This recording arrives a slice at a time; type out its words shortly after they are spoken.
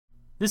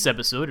This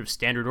episode of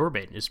Standard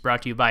Orbit is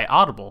brought to you by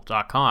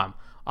Audible.com,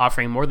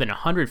 offering more than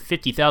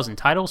 150,000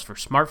 titles for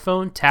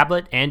smartphone,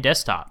 tablet, and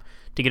desktop.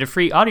 To get a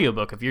free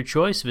audiobook of your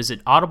choice,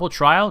 visit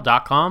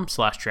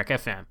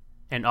audibletrial.com/trekfm.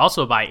 And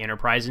also by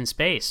Enterprise in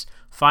Space.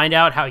 Find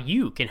out how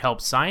you can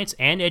help science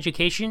and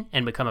education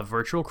and become a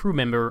virtual crew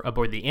member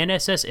aboard the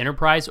NSS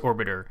Enterprise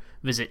Orbiter.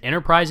 Visit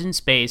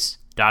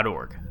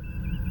enterpriseinspace.org.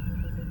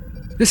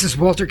 This is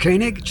Walter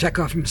Koenig,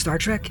 Chekhov from Star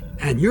Trek,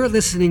 and you're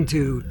listening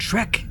to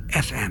Trek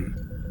FM.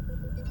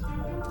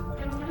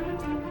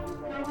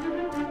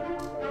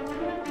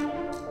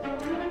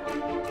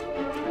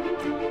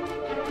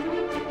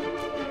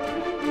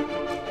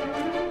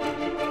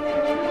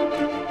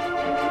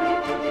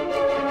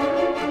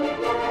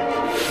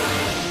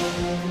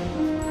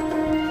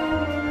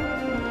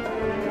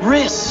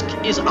 Risk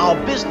is our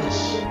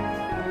business.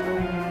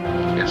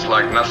 It's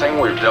like nothing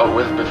we've dealt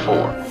with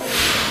before.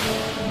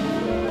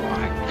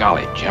 My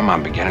golly, Jim,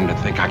 I'm beginning to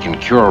think I can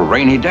cure a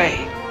rainy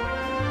day.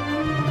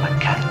 I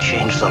can't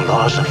change the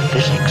laws of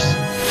physics.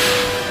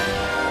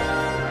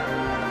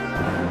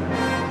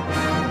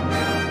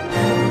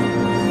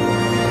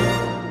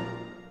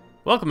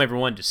 Welcome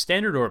everyone to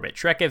Standard Orbit,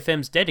 Trek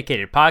FM's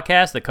dedicated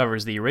podcast that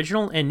covers the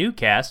original and new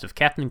cast of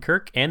Captain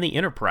Kirk and the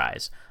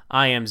Enterprise.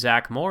 I am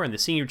Zach Moore, and the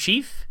Senior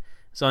Chief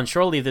is on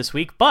shore leave this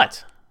week,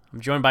 but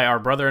I'm joined by our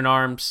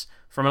brother-in-arms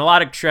from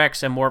Melodic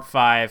Treks and Warp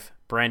 5,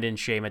 Brandon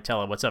Shea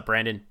Matella. What's up,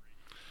 Brandon?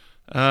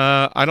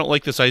 I don't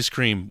like this ice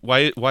cream.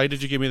 Why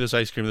did you give me this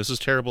ice cream? This is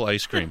terrible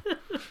ice cream.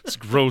 It's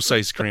gross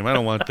ice cream. I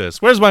don't want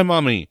this. Where's my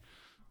mommy?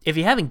 If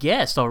you haven't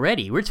guessed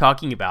already, we're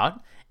talking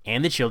about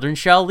And the Children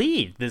Shall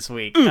Lead this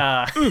week.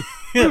 I'm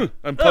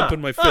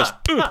pumping my fist.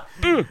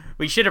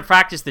 We should have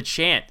practiced the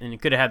chant, and you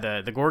could have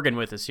had the Gorgon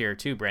with us here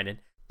too, Brandon.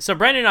 So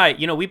Brandon and I,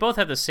 we both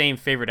have the same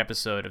favorite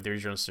episode of the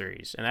original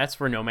series, and that's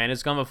Where No Man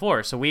Has Gone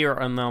Before. So we are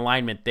on the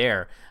alignment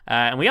there.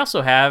 And we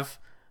also have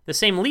the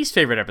same least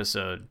favorite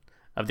episode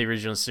of the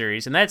original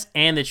series, and that's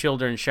And the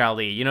Children Shall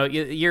Lead.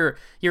 You're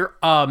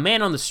a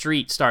man on the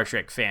street Star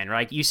Trek fan,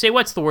 right? You say,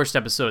 what's the worst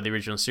episode of the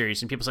original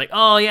series? And people's like,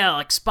 oh yeah,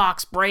 like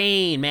Spock's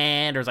brain,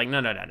 man. Or it's like,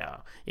 no.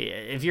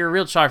 If you're a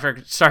real Star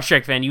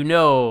Trek fan, you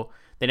know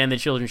that And the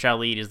Children Shall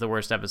Lead is the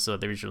worst episode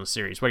of the original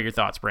series. What are your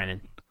thoughts, Brandon?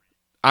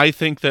 I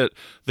think that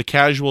the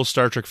casual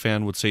Star Trek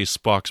fan would say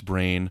Spock's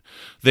brain,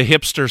 the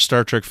hipster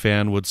Star Trek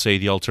fan would say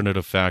the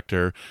alternative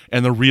factor,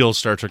 and the real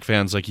Star Trek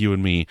fans like you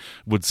and me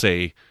would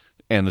say,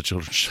 And the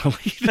Children Shall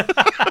Lead.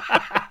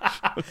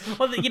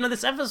 Well,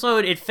 this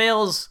episode, it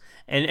fails,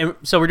 and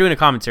so we're doing a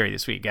commentary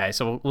this week, guys,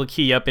 so we'll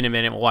key you up in a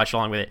minute, we'll watch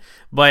along with it,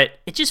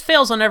 but it just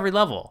fails on every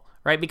level,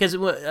 right? Because,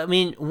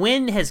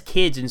 when has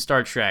kids in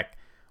Star Trek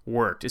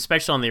worked,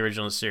 especially on the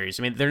original series?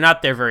 They're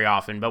not there very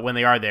often, but when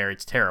they are there,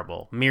 it's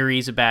terrible.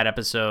 Miri's a bad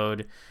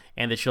episode,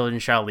 And the Children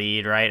Shall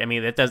Lead, right?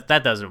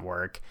 That doesn't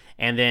work.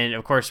 And then,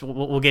 of course,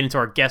 we'll get into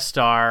our guest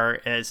star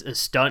as a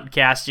stunt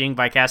casting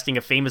by casting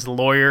a famous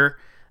lawyer.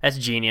 That's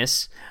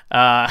genius.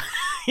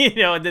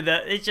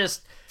 It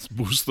just Let's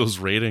boost those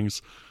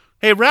ratings.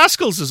 Hey,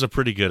 Rascals is a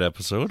pretty good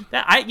episode.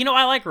 I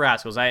like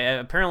Rascals.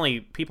 Apparently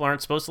people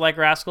aren't supposed to like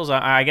Rascals.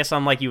 I guess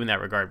I'm like you in that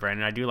regard,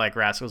 Brandon. I do like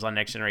Rascals on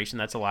Next Generation.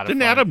 That's a lot of fun.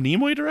 Didn't Adam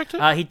Nimoy direct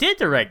it? He did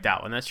direct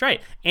that one. That's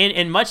right.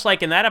 And much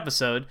like in that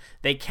episode,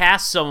 they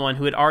cast someone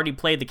who had already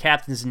played the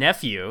captain's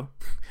nephew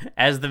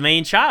as the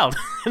main child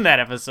in that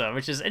episode,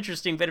 which is an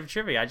interesting bit of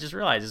trivia. I just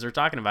realized as we're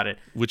talking about it.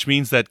 Which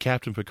means that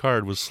Captain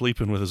Picard was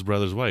sleeping with his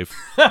brother's wife.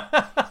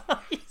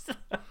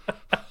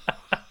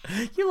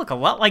 You look a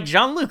lot like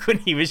Jean-Luc when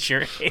he was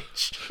your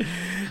age.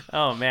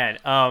 Oh, man.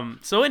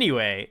 So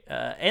anyway,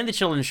 And the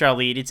Children Shall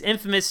Lead. It's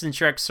infamous in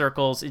Trek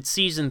circles. It's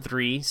season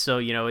 3, so,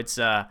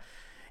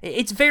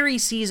 it's very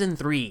season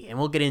 3, and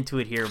we'll get into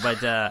it here.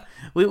 But,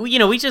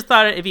 we just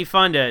thought it'd be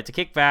fun to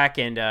kick back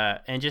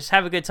and just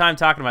have a good time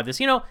talking about this.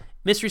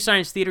 Mystery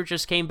Science Theater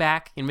just came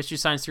back in Mystery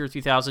Science Theater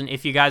 3000.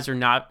 If you guys are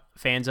not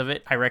fans of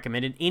it, I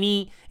recommend it.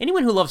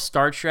 Anyone who loves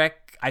Star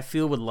Trek, I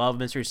feel, would love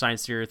Mystery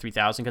Science Theater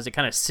 3000 because it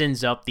kind of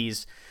sends up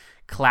these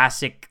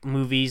classic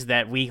movies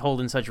that we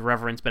hold in such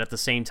reverence, but at the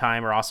same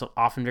time are also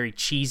often very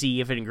cheesy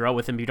if you didn't grow up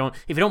with them.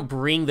 If you don't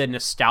bring the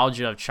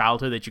nostalgia of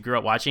childhood that you grew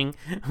up watching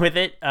with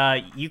it,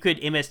 you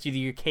could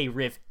MST3K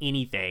riff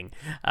anything.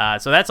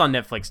 So that's on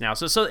Netflix now.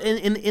 So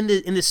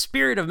in the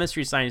spirit of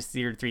Mystery Science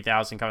Theater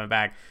 3000 coming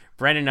back,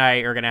 Brandon and I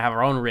are going to have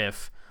our own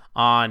riff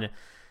on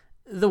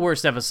the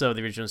worst episode of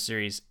the original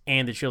series,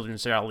 And the Children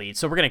Shall Lead.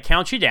 So we're going to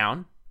count you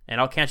down, and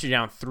I'll count you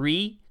down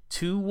 3,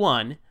 2,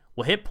 1.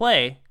 We'll hit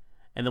play,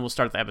 and then we'll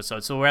start the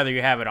episode. So whether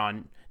you have it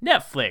on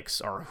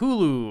Netflix or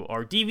Hulu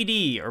or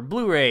DVD or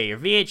Blu-ray or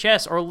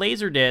VHS or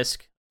Laserdisc,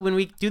 when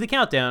we do the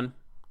countdown,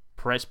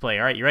 press play.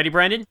 All right, you ready,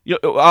 Brandon? Yeah,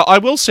 I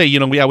will say,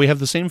 we have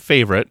the same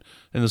favorite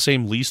and the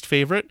same least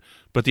favorite,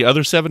 but the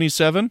other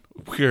 77,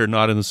 we're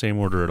not in the same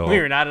order at all.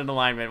 We're not in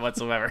alignment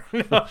whatsoever.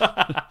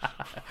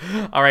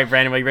 All right,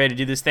 Brandon, are you ready to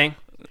do this thing?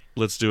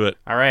 Let's do it.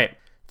 All right,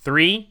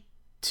 3,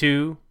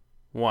 2,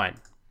 1.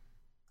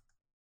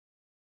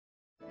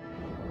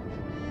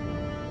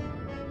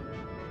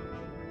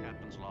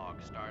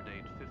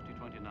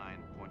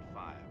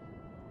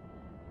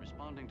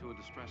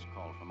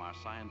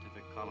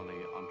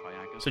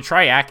 So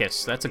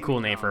Triacus, that's a cool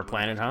name for a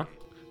planet, huh?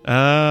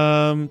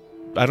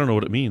 I don't know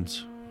what it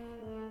means.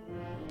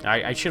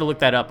 I should have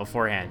looked that up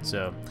beforehand.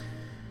 So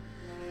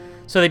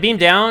they beam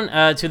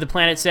down to the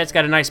planet set. It's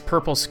got a nice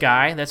purple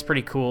sky. That's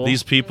pretty cool.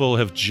 These people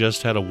have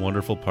just had a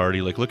wonderful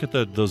party. Like, look at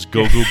those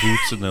go-go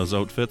boots and those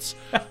outfits.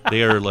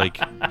 They are like,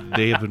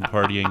 they have been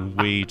partying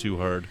way too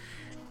hard.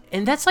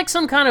 And that's like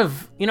some kind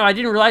of, I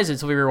didn't realize it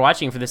until we were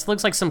watching for this. It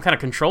looks like some kind of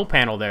control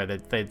panel there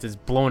that is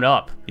blown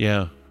up.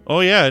 Yeah.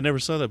 Oh, yeah, I never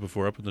saw that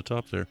before up in the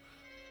top there.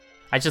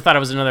 I just thought it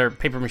was another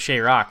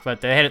papier-mâché rock,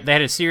 but they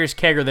had a serious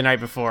kegger the night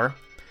before.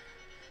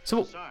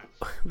 So,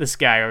 this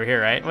guy over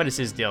here, right? What is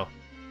his deal?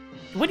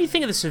 What do you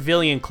think of the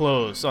civilian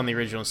clothes on the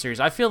original series?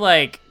 I feel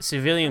like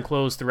civilian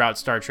clothes throughout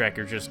Star Trek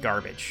are just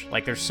garbage.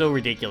 Like, they're so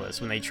ridiculous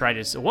when they try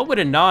to... What would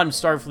a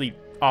non-Starfleet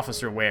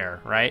officer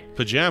wear, right?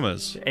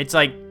 Pajamas. It's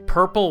like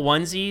purple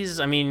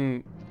onesies. I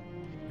mean,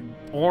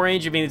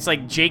 orange. I mean, it's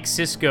like Jake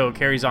Sisko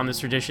carries on this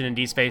tradition in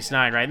Deep Space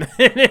Nine, right?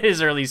 In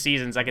his early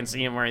seasons, I can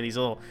see him wearing these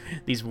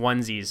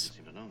onesies.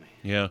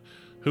 Yeah.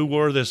 Who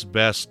wore this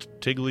best,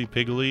 Tiggly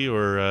Piggly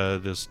or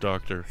this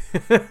doctor?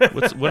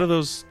 What are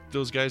those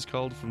guys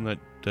called from that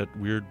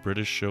weird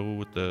British show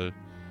with the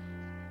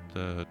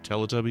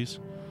Teletubbies?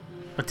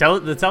 The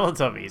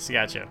Teletubbies,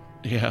 gotcha.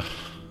 Yeah.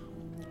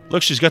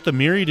 Look, she's got the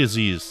Miri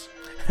disease.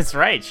 That's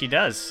right, she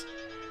does.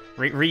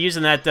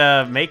 Reusing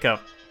that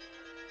makeup.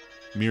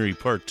 Miri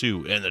Part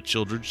 2, and the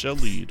children shall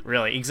lead.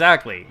 Really,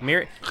 exactly.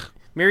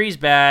 Miri's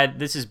bad,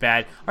 this is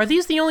bad. Are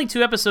these the only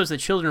 2 episodes that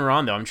children are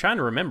on, though? I'm trying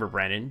to remember,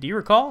 Brandon. Do you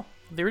recall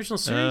the original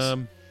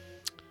series?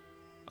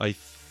 I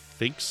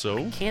think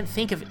so. Can't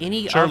think of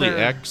any Charlie other...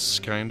 X,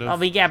 kind of. Oh,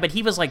 but yeah, but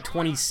he was like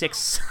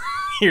 26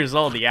 years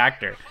old, the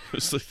actor.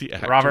 It's like the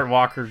actor. Robert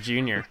Walker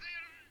Jr.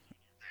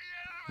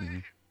 Mm-hmm.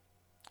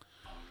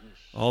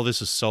 All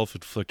this is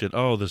self-inflicted.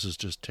 Oh, this is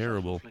just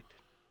terrible.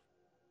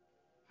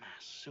 Mass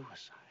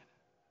suicide.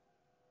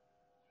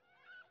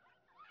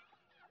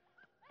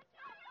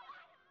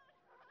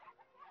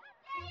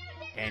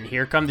 And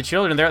here come the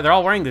children. They're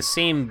all wearing the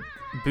same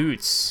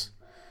boots.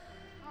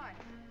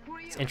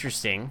 It's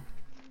interesting.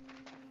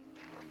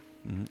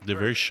 They're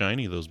very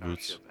shiny, those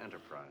boots.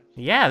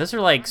 Yeah, those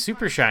are like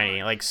super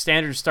shiny, like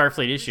standard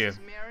Starfleet issue.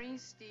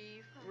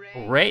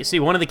 Ray. See,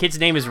 one of the kids'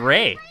 name is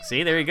Ray.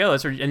 See, there you go.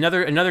 That's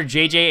another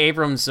J.J.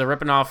 Abrams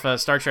ripping off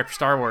Star Trek for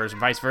Star Wars, and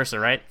vice versa,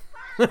 right?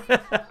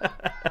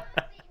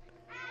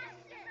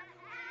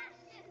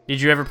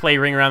 Did you ever play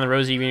Ring Around the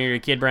Rosie when you were a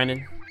kid,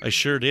 Brandon? I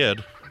sure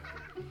did.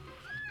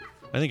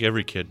 I think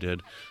every kid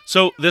did.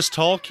 So this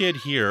tall kid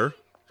here,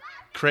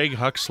 Craig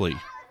Huxley,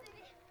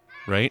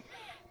 right,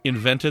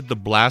 invented the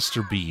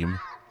blaster beam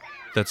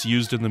that's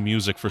used in the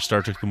music for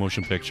Star Trek the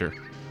Motion Picture.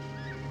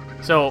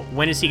 So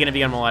when is he going to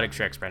be on Melodic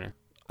Treks, Brandon?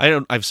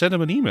 I've sent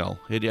him an email.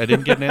 I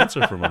didn't get an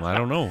answer from him. I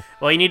don't know.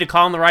 Well, you need to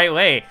call him the right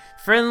way.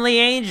 Friendly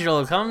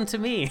angel, come to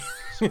me.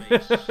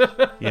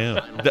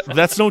 Yeah.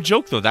 That's no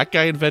joke, though. That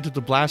guy invented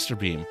the blaster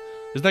beam.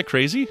 Isn't that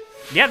crazy?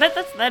 Yeah,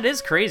 that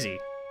is crazy.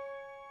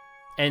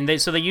 And they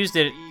used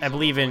it, I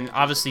believe, in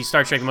obviously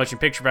Star Trek the Motion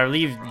Picture, but I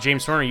believe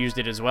James Horner used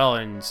it as well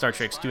in Star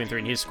Trek 2 and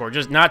 3 in his score,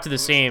 just not to the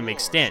same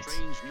extent.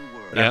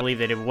 But yeah. I believe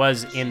that it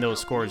was in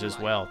those scores as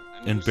well.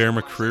 And Bear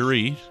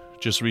McCreary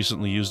just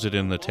recently used it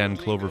in the 10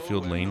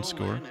 Cloverfield Lane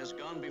score.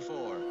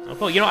 Oh,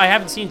 cool. I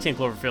haven't seen 10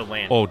 Cloverfield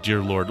Lane. Oh,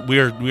 dear Lord. We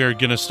are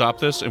going to stop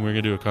this, and we're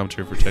going to do a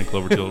commentary for 10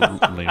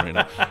 Cloverfield Lane right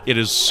now. It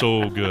is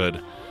so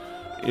good.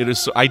 It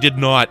is. I did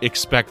not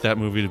expect that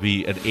movie to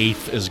be an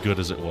eighth as good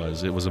as it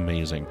was. It was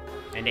amazing.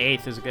 An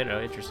eighth is good.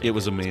 Oh, interesting. It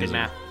was amazing. Good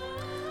math.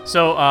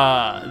 So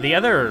the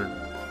other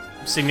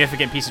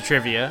significant piece of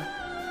trivia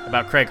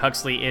about Craig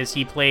Huxley is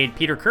he played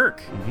Peter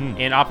Kirk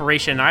in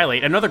Operation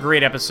Annihilate, another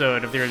great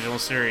episode of the original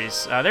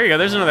series. There you go.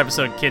 There's another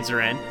episode kids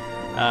are in.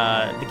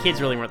 The kids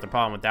really weren't the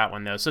problem with that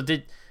one though. So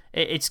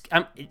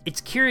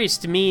it's curious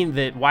to me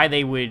that why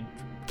they would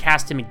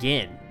cast him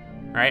again,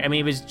 right? I mean,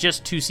 it was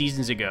just 2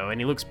 seasons ago,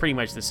 and he looks pretty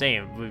much the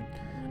same.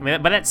 I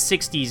mean, but that's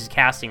 60s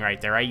casting right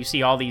there, right? You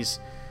see all these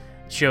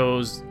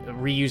shows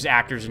reuse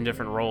actors in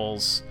different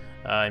roles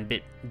and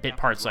bit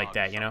parts like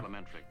that,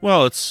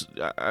 Well,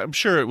 I'm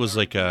sure it was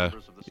like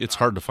it's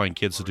hard to find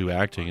kids to do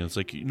acting. It's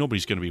like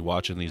nobody's going to be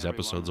watching these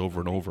episodes over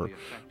and over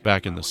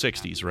back in the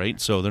 60s, right?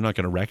 So they're not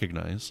going to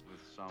recognize. With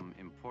some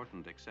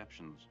important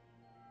exceptions.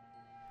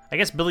 I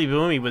guess Billy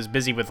Boomey was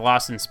busy with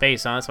Lost in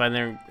Space, huh? That's why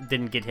they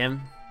didn't get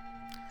him.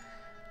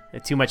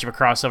 Too much of a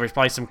crossover. It's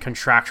probably some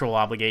contractual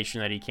obligation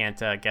that he can't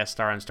guest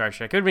star on Star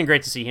Trek. It would have been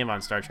great to see him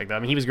on Star Trek, though. I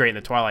mean, he was great in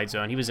the Twilight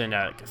Zone. He was in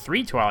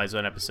 3 Twilight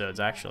Zone episodes,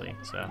 actually.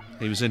 So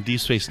he was in Deep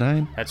Space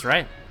Nine. That's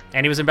right.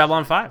 And he was in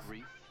Babylon 5.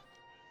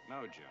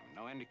 No, Jim.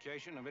 No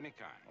indication of any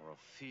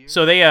kind.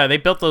 So they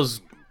built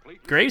those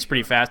graves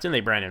pretty fast, didn't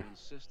they, Brandon?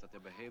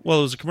 Well,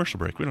 it was a commercial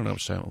break. We don't know how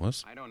much time it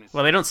was.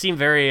 Well, they don't seem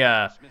very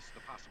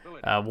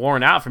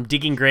worn out from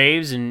digging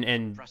graves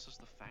and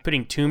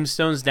putting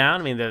tombstones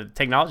down. I mean, the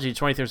technology of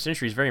the 23rd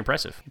century is very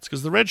impressive. It's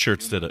because the red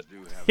shirts did it.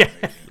 Yeah.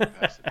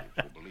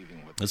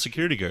 The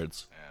security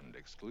guards. And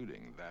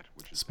excluding that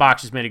which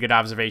Spock just made a good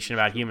observation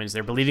about humans.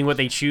 They're believing what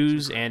they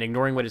choose and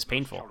ignoring what is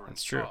painful.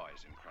 That's true.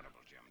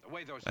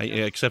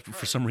 Except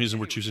for some reason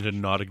we're choosing to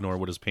not ignore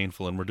what is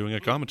painful, and we're doing a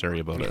commentary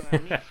about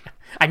it.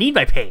 I need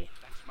my pain.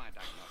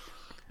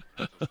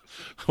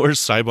 Where's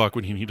Cybok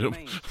when you need him?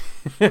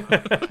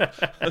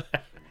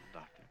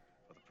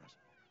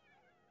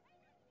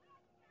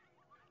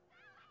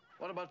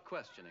 What about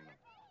questioning them?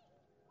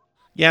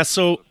 Yeah,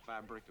 so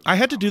I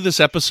had to do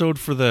this episode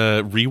for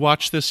the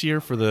rewatch this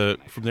year, for the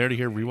From There to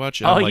Here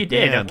rewatch. And Oh, I'm like, you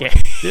did? "Man, Okay.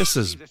 This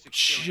is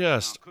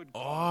just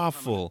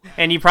awful.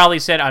 And you probably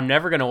said, I'm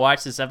never going to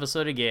watch this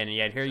episode again, and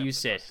yet here you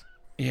sit.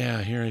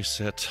 Yeah, here I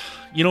sit.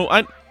 You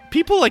know,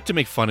 people like to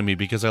make fun of me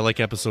because I like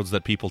episodes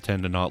that people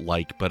tend to not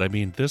like, but I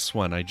mean, this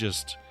one, I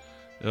just...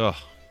 Ugh.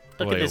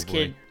 Look boy, at this oh boy.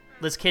 kid.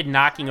 This kid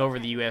knocking over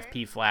the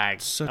UFP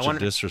flag. Such I wonder,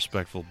 a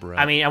disrespectful brat.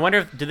 I mean, I wonder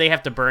if do they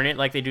have to burn it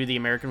like they do the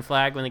American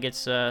flag when it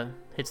gets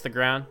hits the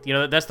ground? You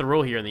know, that's the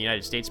rule here in the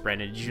United States,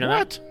 Brandon. Did you know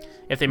What? that?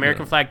 If the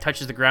American flag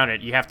touches the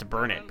ground, you have to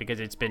burn it because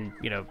it's been,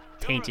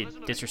 tainted,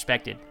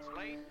 disrespected.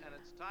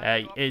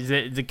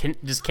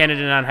 Does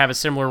Canada not have a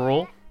similar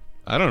rule?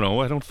 I don't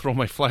know. I don't throw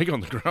my flag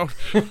on the ground.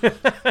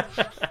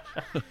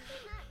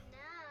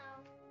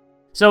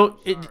 So,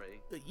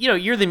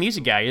 you're the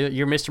music guy.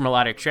 You're Mr.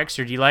 Melodic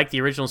Trickster. Do you like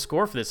the original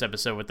score for this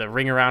episode with the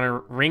Ring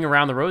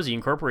Around the Rosie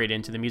incorporated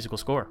into the musical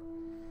score?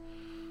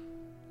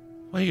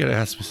 Why you gotta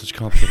ask me such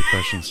complicated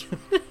questions?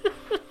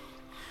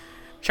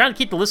 Trying to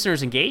keep the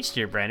listeners engaged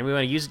here, Brandon. We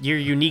want to use your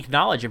unique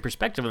knowledge and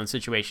perspective on the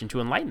situation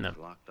to enlighten them.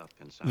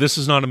 This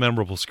is not a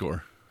memorable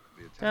score.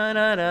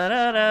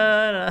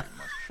 Da-da-da-da-da.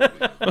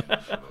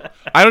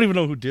 I don't even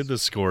know who did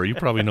this score. You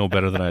probably know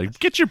better than I.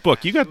 Get your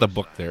book. You got the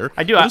book there.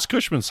 I do. What does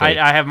Cushman say?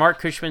 I have Mark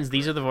Cushman's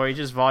These Are the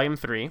Voyages, Volume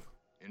 3.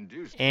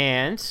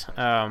 And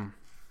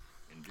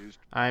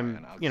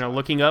I'm,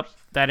 looking up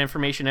that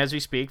information as we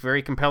speak.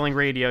 Very compelling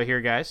radio here,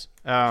 guys.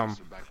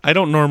 I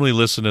don't normally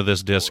listen to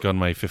this disc on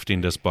my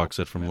 15-disc box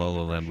set from La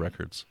La Land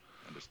Records.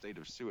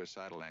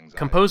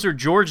 Composer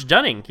George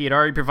Dunning. He had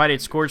already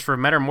provided scores for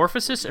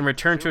Metamorphosis and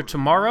Return to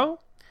Tomorrow.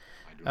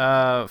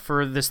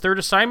 For this third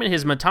assignment,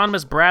 his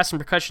monotonous brass and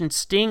percussion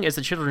sting as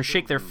the children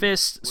shake their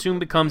fists soon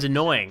becomes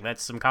annoying.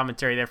 That's some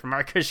commentary there from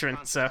Mark Cushman.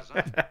 So,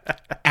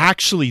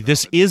 Actually,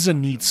 this is a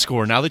neat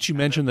score. Now that you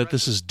mentioned that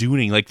this is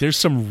Dooning, like there's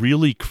some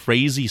really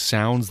crazy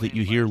sounds that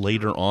you hear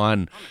later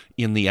on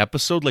in the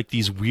episode, like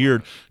these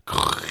weird,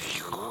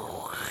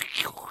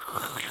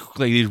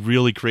 like these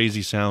really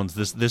crazy sounds.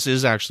 This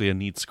is actually a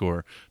neat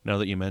score. Now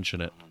that you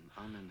mention it,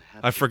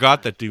 I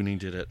forgot that Dooning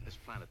did it.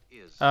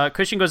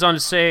 Cushman goes on to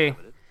say.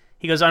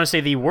 He goes on to say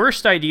the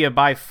worst idea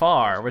by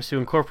far was to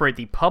incorporate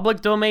the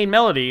public domain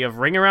melody of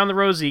Ring Around the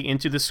Rosie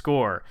into the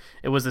score.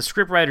 It was the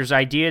scriptwriter's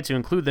idea to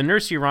include the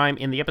nursery rhyme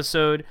in the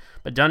episode,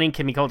 but Dunning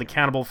can be held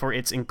accountable for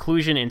its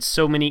inclusion in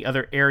so many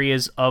other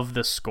areas of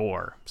the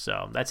score.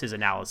 So that's his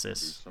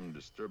analysis.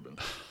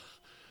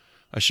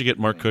 I should get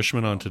Mark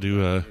Cushman on to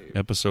do a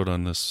episode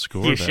on this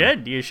score. You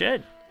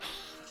should.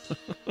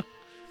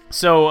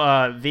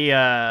 So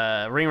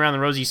the Ring Around the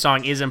Rosie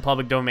song is in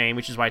public domain,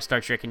 which is why Star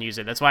Trek can use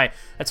it. That's why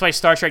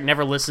Star Trek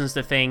never listens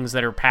to things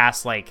that are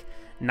past like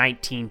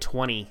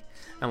 1920,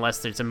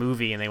 unless it's a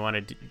movie and they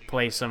want to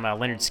play some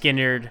Leonard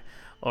Skinner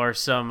or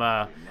some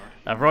Roy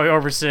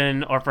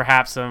Orbison or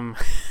perhaps some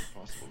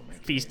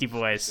Beastie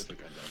Boys.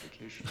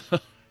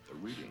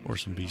 Or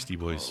some Beastie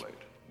Boys.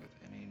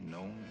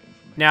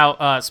 Now,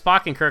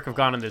 Spock and Kirk have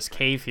gone in this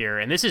cave here,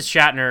 and this is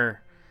Shatner.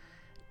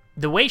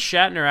 The way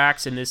Shatner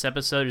acts in this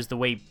episode is the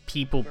way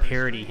people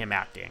parody him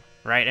acting,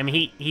 right? I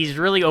mean, he's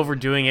really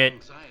overdoing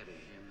it.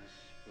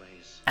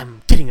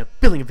 I'm getting a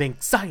feeling of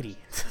anxiety.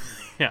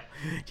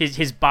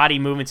 His body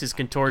movements, his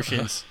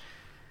contortions.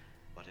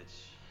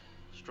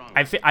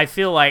 I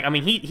feel like, I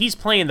mean, he's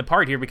playing the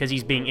part here because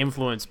he's being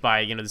influenced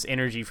by, this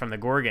energy from the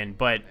Gorgon,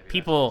 but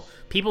people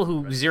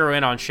who zero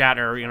in on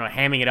Shatner,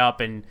 hamming it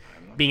up and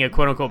being a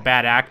quote-unquote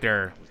bad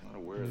actor,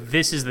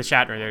 this is the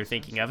Shatner they're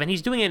thinking of, and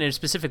he's doing it in a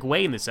specific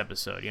way in this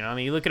episode. I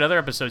mean, you look at other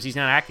episodes, he's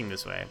not acting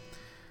this way.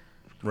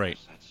 Right.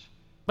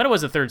 But it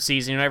was the third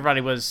season, everybody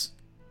was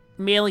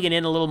mailing it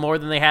in a little more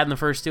than they had in the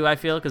first two, I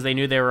feel, because they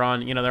knew they were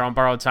on, they're on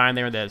borrowed time.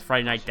 They were the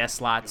Friday night death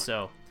slot,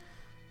 so.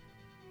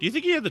 Do you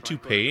think he had the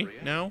toupee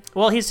now?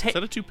 Well, is that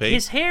a toupee?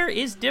 His hair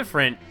is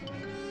different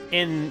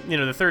in,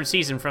 the third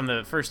season from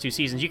the first two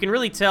seasons. You can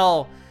really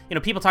tell.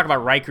 People talk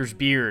about Riker's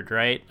beard,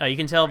 right? You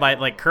can tell by,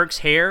 like, Kirk's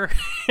hair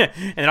and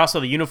then also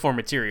the uniform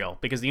material,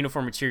 because the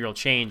uniform material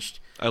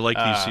changed. I like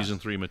these Season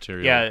 3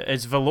 material. Yeah,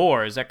 it's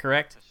velour. Is that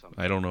correct?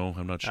 I don't know.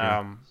 I'm not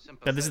sure.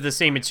 But this is the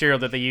same material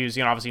that they use,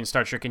 obviously in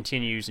Star Trek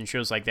Continues and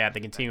shows like that. They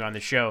continue on the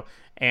show.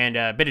 And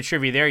a bit of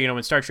trivia there,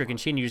 when Star Trek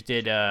Continues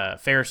did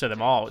Fairest of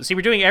Them All. See,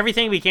 we're doing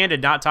everything we can to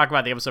not talk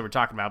about the episode we're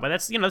talking about, but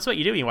that's what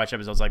you do when you watch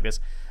episodes like this.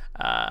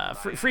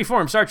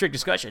 Free-form Star Trek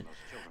discussion.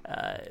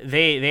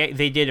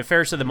 They did a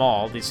Fairest of Them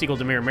All, the sequel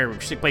to Mirror Mirror,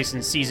 which took place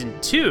in Season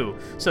 2,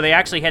 so they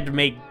actually had to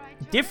make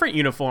different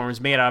uniforms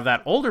made out of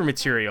that older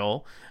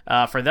material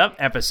for that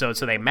episode,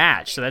 so they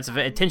match. So that's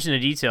attention to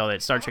detail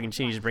that Star Trek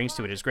Continues brings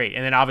to it is great.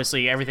 And then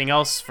obviously everything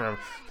else from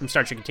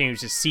Star Trek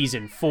Continues is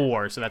season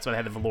 4, so that's why they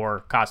had the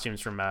velour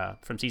costumes from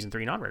season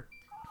 3 and onward.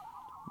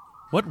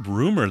 What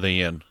room are they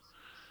in?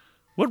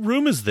 What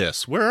room is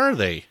this? Where are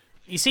they?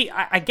 You see,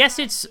 I guess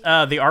it's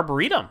the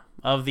Arboretum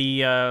of the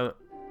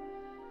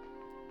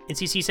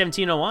NCC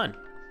 1701.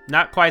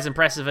 Not quite as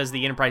impressive as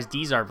the Enterprise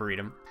D's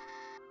Arboretum.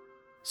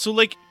 So,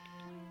 like,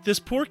 this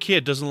poor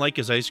kid doesn't like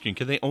his ice cream.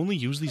 Can they only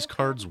use these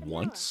cards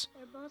once?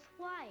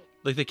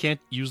 Like, they can't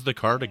use the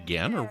card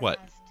again, or what?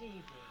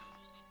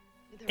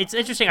 It's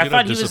interesting. Look I thought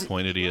how he was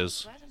disappointed he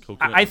is.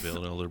 Coconut and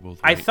Veal Ale, they're both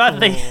I white. thought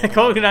they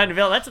coconut and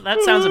veal.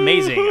 That sounds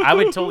amazing. I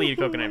would totally eat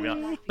coconut and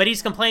veal. But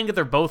he's complaining that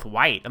they're both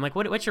white. I'm like,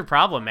 what's your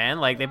problem, man?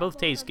 Like, they both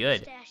taste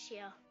good.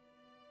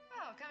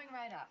 Oh, coming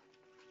right up.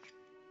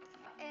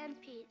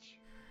 And peach.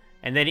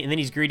 And then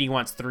he's greedy. He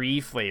wants 3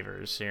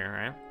 flavors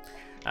here,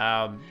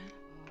 right?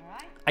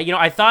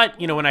 I thought,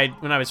 when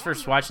I was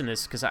first watching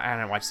this, because I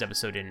haven't watched this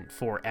episode in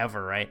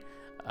forever, right?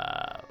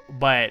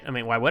 But I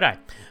mean, why would I?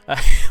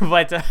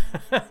 But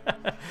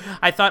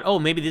I thought, oh,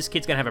 maybe this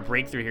kid's gonna have a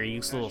breakthrough here. He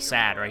looks a little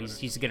sad, right?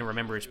 He's gonna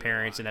remember his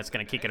parents, and that's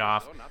gonna kick it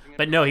off.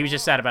 But no, he was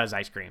just sad about his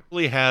ice cream.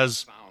 He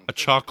has a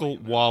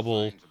chocolate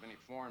wobble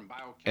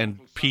and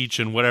peach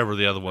and whatever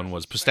the other one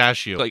was,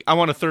 pistachio. Like, I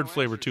want a 3rd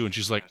flavor too, and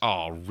she's like,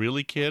 "Oh,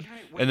 really, kid?"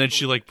 And then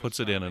she like puts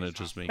it in, and it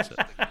just makes it.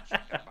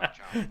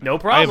 No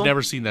problem. I have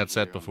never seen that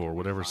set before.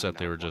 Whatever set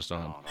they were just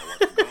on.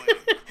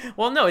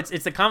 Well, no,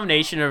 it's the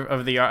combination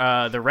of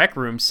the rec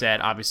room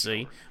set,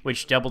 obviously,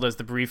 which doubled as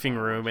the briefing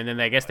room, and then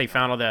I guess they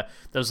found all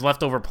those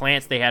leftover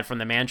plants they had from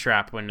the man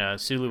trap when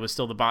Sulu was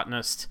still the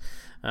botanist,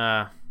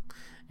 and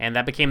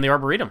that became the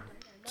Arboretum.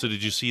 So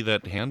did you see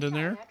that hand in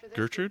there,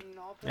 Gertrude?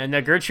 And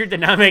Gertrude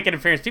did not make an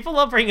appearance. People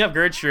love bringing up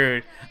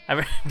Gertrude. I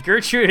mean,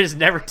 Gertrude is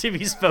never to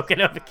be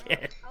spoken of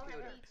again.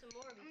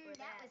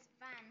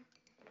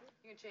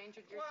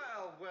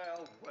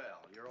 Well,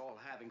 you're all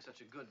having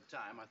such a good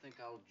time. I think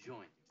I'll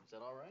join. Is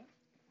that all right?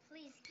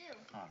 Please do.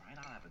 All right,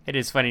 I'll have It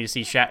is funny to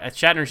see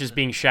Shatner's just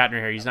being Shatner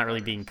here. He's not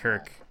really being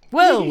Kirk.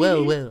 Well. It's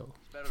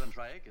better than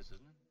Triacus, isn't it?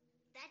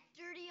 That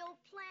dirty old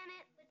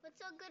planet. What's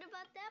so good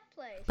about that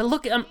place? But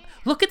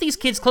look at these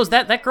kids' clothes.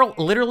 That girl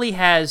literally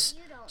has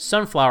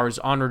sunflowers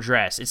on her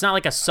dress. It's not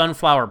like a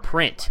sunflower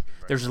print.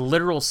 There's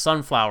literal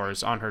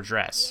sunflowers on her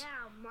dress.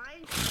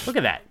 Look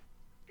at that.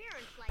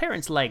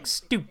 Parents like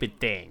stupid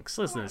things.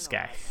 Listen to this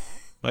guy.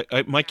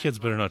 My kids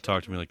better not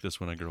talk to me like this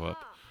when I grow up.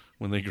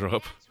 When they grow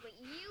up.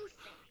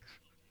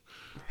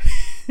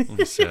 I'll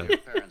be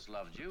sad.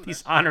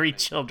 These honorary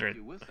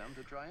children.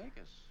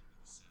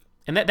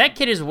 And that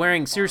kid is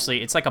wearing,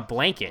 seriously, it's like a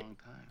blanket.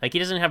 Like, he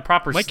doesn't have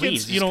proper My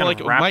sleeves. kids, I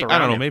don't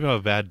know, maybe I'm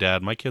a bad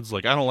dad. My kid's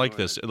like, I don't like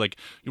this. Like,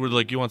 you were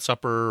like, you want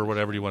supper or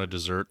whatever, you want a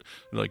dessert,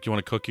 like, you want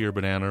a cookie or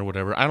banana or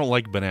whatever. I don't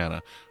like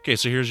banana. Okay,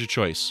 so here's your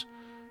choice.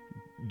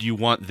 Do you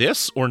want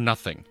this or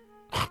nothing?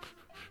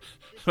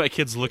 My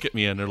kids look at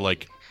me and they're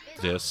like,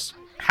 this.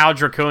 How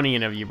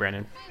draconian of you,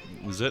 Brennan.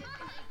 Is it?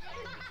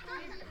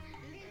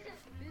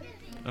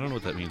 I don't know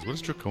what that means. What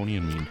does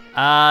draconian mean?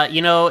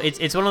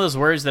 It's one of those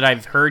words that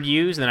I've heard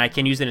used, and I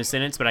can use it in a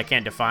sentence, but I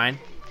can't define.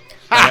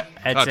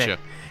 Gotcha.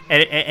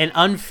 An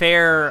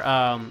unfair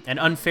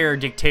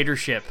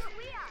dictatorship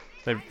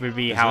would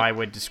be how I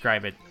would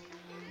describe it.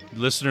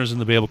 Listeners in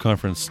the Babel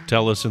Conference,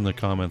 tell us in the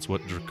comments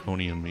what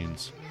draconian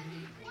means.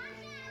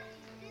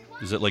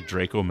 Is it like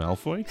Draco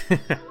Malfoy?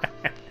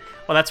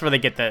 Well, that's where they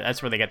get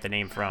the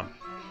name from.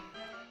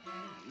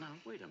 Now,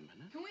 wait a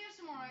minute. Can we have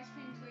some more ice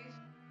cream, please?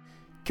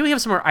 Can we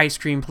have some more ice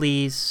cream,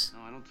 please?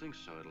 No, I don't think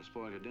so. It'll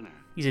spoil your dinner.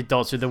 These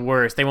adults are the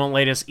worst. They won't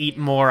let us eat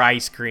more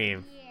ice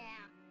cream.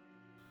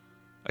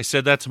 I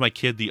said that to my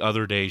kid the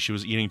other day. She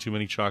was eating too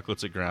many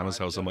chocolates at Grandma's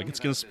house. I'm like, it's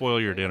going to spoil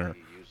your dinner.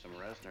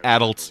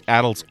 Adults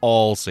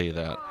all say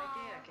that.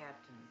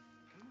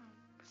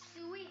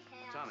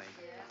 Tommy.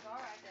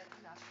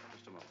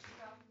 Just a moment.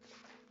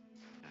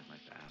 I'd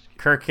like to ask you.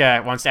 Kirk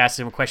wants to ask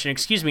him a question.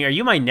 Excuse me, are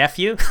you my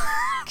nephew?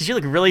 Because you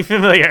look really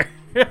familiar.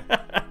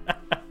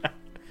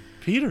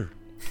 Peter.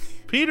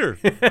 What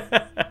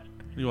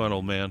do you want,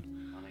 old man?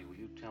 Honey, will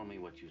you tell me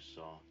what you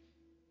saw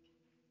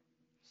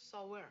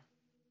Saw where?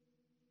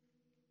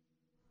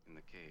 in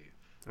the cave?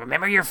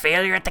 Remember your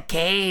failure at the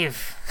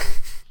cave.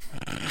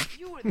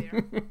 You were there.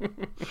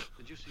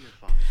 Did you see your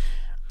father?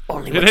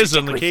 Only It what you is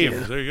in took the with cave. you.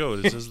 There you go.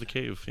 This is the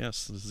cave.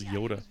 Yes, this is He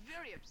Yoda. was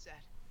very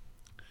upset.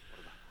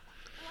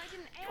 Well, I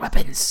didn't ask.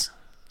 Weapons.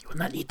 You will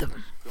not need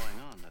them. Going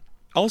on that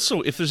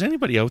Also, if there's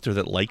anybody out there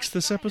that likes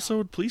this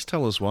episode, please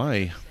tell us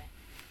why.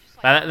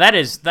 That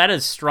is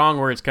strong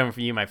words coming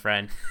from you, my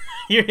friend.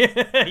 You're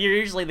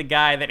usually the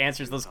guy that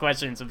answers those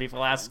questions when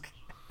people ask.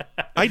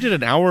 I did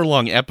an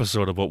hour-long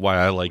episode about why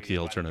I like the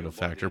alternative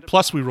factor.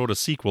 Plus, we wrote a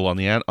sequel on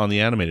the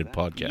animated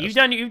podcast.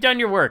 You've done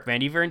your work,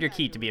 man. You've earned your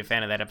keep to be a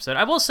fan of that episode.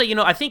 I will say,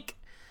 I think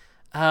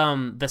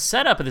the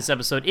setup of this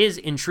episode is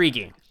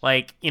intriguing.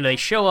 Like, they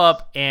show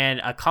up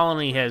and a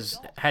colony has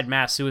had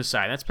mass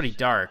suicide. That's pretty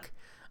dark.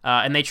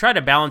 And they try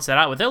to balance that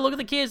out with, oh, look at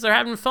the kids, they're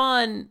having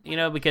fun,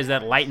 because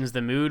that lightens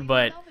the mood,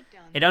 but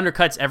it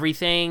undercuts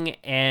everything.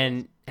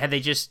 And had they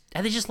just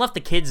left the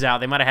kids out,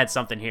 they might have had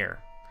something here.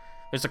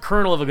 There's a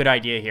kernel of a good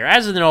idea here,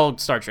 as in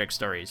old Star Trek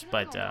stories,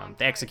 but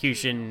the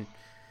execution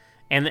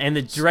and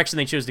the direction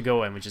they chose to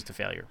go in was just a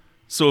failure.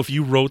 So if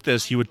you wrote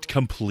this, you would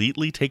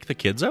completely take the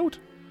kids out?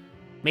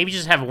 Maybe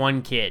just have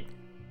one kid.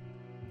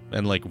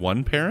 And like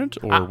one parent,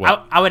 or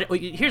what?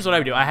 Here's what I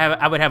would do.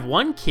 I would have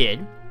one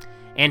kid,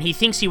 and he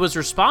thinks he was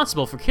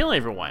responsible for killing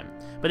everyone.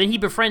 But then he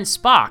befriends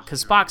Spock,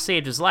 because Spock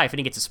saved his life, and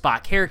he gets a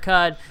Spock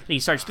haircut, and he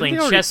starts playing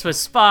chess with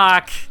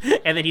Spock,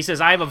 and then he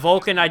says, I am a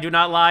Vulcan, I do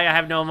not lie, I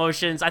have no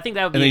emotions. I think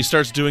that would be... And then he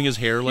starts doing his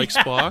hair like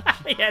Spock?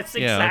 Yes,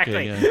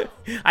 exactly. Yeah, okay,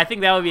 yeah. I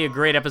think that would be a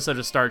great episode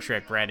of Star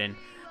Trek, Brandon.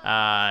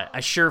 A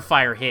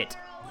surefire hit.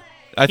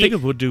 I think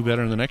it would do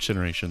better in the Next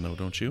Generation, though,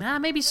 don't you?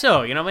 Maybe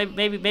so.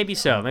 Maybe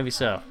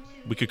so.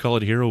 We could call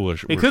it Hero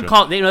Worship. We could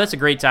call it, that's a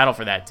great title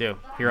for that, too.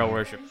 Hero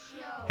Worship.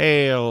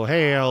 Hail,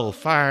 hail,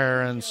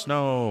 fire and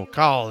snow,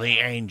 call the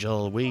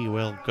angel, we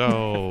will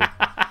go.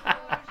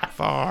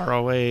 Far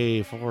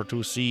away for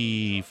to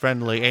see,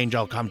 friendly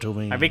angel, come to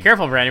me. Be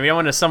careful, Brandon. We don't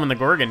want to summon the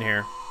Gorgon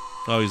here.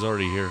 Oh, he's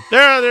already here.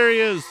 There he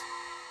is.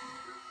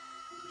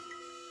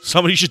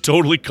 Somebody should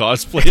totally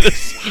cosplay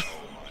this.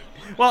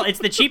 Well, it's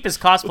the cheapest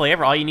cosplay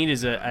ever. All you need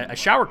is a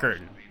shower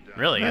curtain.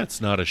 Really.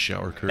 That's not a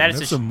shower curtain.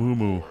 That's a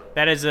muumuu.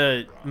 That is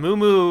a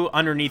muumuu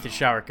underneath a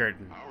shower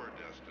curtain.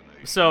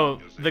 So,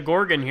 the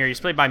Gorgon here,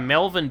 he's played by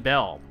Melvin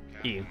Belly,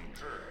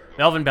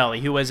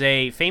 who was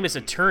a famous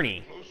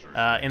attorney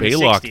in the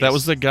 60s. That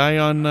was the guy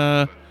on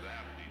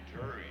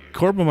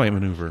Corbomite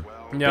Maneuver.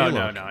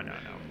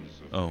 No.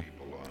 Oh.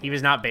 He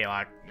was not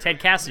Baylock. Ted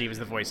Cassidy was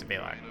the voice of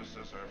Baylock.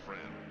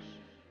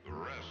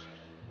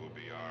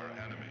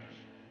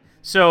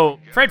 So,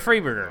 Fred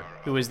Freiberger,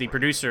 who was the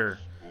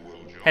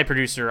head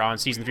producer on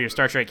Season 3 of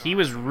Star Trek, he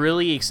was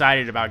really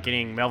excited about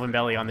getting Melvin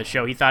Belly on the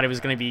show. He thought it was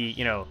going to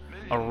be,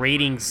 a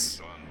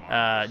ratings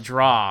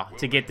draw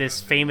to get this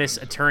famous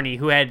attorney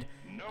who had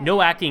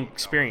no acting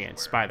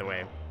experience, by the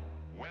way.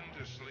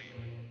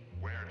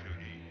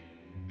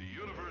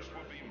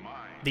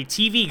 The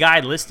TV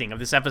guide listing of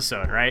this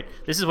episode, right?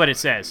 This is what it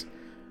says.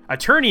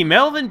 Attorney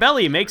Melvin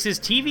Belly makes his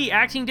TV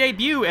acting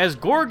debut as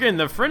Gorgon,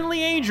 the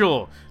Friendly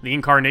Angel, the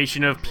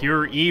incarnation of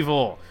pure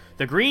evil.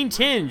 The green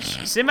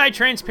tinge,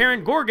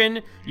 semi-transparent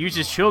Gorgon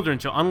uses children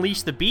to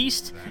unleash the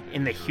beast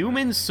in the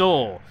human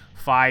soul.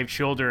 5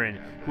 children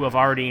who have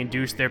already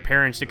induced their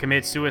parents to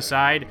commit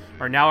suicide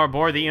are now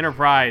aboard the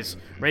Enterprise,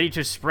 ready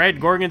to spread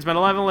Gorgon's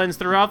malevolence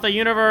throughout the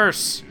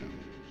universe.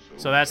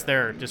 So that's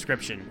their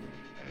description.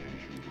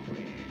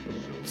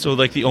 So,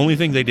 like, the only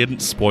thing they didn't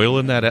spoil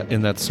in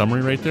that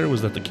summary right there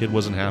was that the kid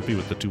wasn't happy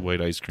with the 2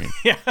 white ice cream.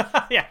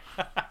 Yeah.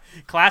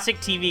 Classic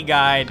TV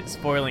guide,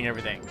 spoiling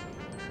everything.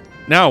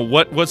 Now,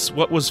 what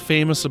was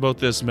famous about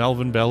this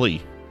Melvin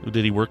Belly?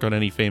 Did he work on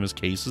any famous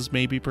cases,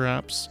 maybe,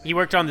 perhaps? He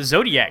worked on the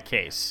Zodiac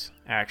case,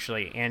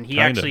 actually, and he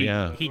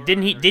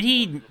didn't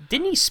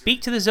he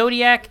speak to the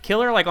Zodiac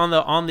killer like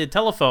on the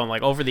telephone,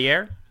 like over the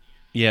air?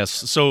 Yes.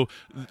 So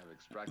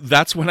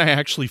that's when I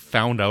actually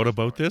found out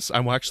about this.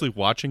 I'm actually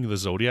watching the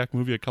Zodiac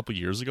movie a couple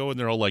years ago, and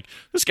they're all like,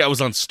 "This guy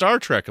was on Star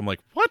Trek." I'm like,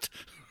 "What?"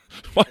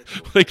 What?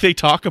 Like, they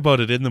talk about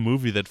it in the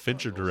movie that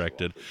Fincher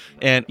directed.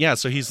 And yeah,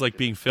 so he's like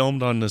being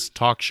filmed on this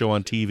talk show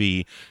on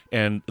TV,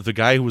 and the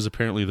guy who was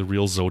apparently the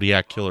real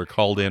Zodiac killer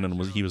called in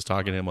and he was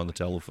talking to him on the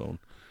telephone.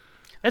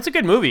 That's a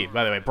good movie,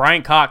 by the way.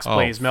 Brian Cox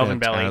plays Melvin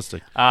Belly.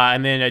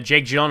 And then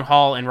Jake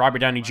Gyllenhaal and Robert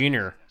Downey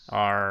Jr.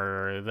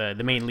 are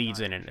the main leads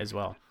in it as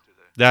well.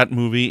 That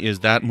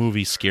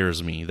movie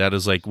scares me. That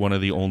is like one of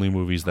the only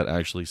movies that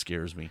actually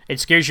scares me. It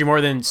scares you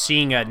more than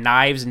seeing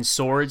knives and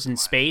swords in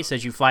space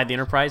as you fly the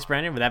Enterprise,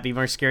 Brandon? Would that be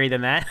more scary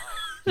than that?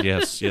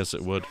 Yes,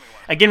 it would.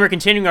 Again, we're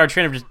continuing our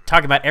trend of just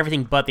talking about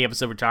everything but the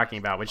episode we're talking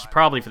about, which is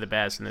probably for the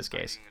best in this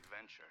case.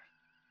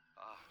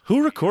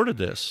 Who recorded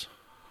this?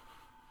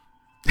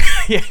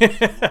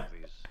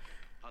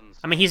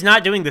 I mean, he's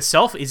not doing the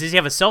selfie. Does he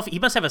have a selfie? He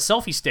must have a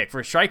selfie stick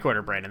for a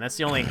tricorder, Brandon. That's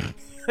the only.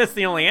 That's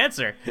the only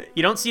answer.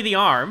 You don't see the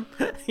arm.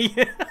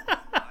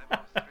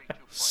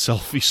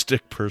 Selfie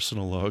stick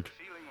personal log. The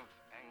feeling of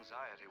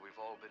anxiety we've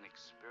all been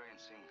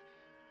experiencing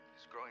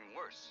is growing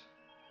worse.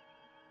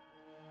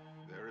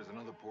 There is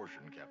another portion,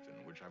 Captain,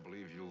 which I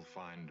believe you'll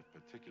find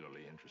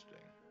particularly interesting.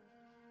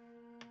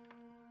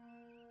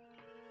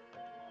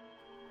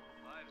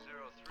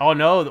 Oh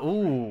no!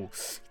 Ooh,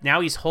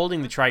 now he's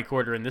holding the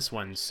tricorder in this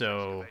one.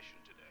 So.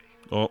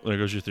 Oh, there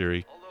goes your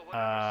theory. He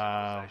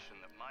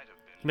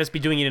must be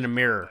doing it in a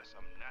mirror,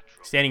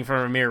 standing in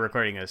front of a mirror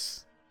recording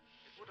this.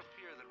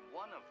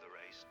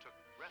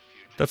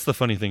 That's the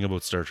funny thing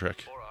about Star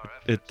Trek.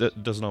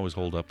 It doesn't always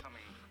hold up.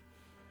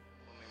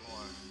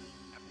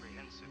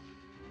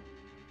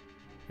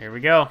 Here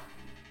we go.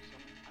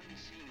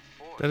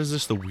 That is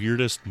just the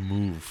weirdest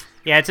move.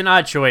 Yeah, it's an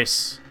odd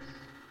choice.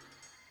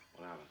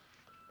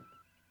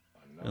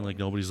 And like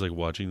nobody's like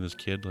watching this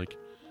kid. Like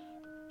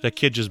that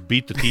kid just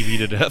beat the TV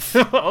to death.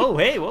 Oh,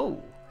 hey,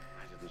 whoa.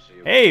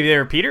 Hey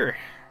there, Peter.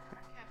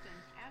 Captain,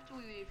 after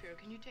we leave here,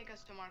 can you take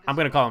us to Mark I'm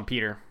gonna call him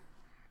Peter.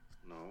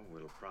 No,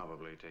 we'll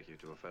probably take you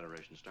to a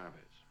Federation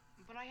starbase.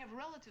 But I have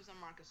relatives on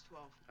Marcus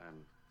 12.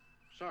 I'm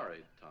sorry,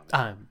 Tommy.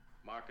 I'm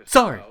Marcus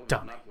sorry, 12 is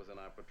Tommy. not within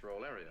our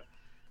patrol area.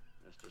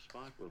 Mr.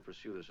 Spock will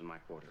pursue this in my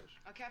quarters.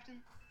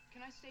 Captain,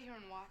 can I stay here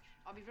and watch?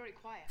 I'll be very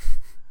quiet.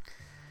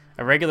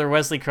 A regular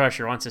Wesley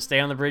Crusher wants to stay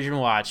on the bridge and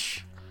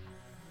watch.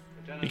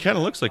 He kind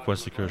of looks like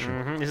Wesley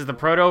Crusher. This is the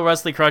proto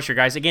Wesley Crusher,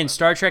 guys. Again,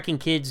 Star Trek and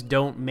kids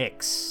don't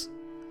mix.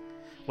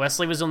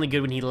 Wesley was only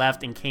good when he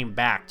left and came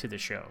back to the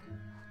show,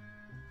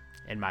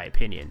 in my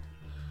opinion.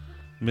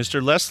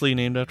 Mr. Leslie,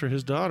 named after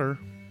his daughter.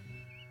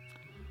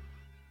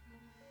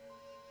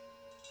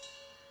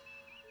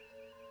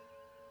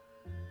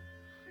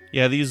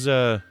 Yeah, these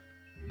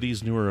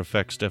newer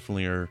effects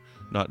definitely are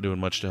not doing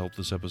much to help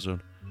this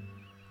episode.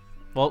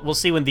 Well, we'll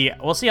see how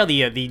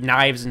the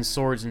knives and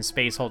swords in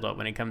space hold up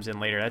when it comes in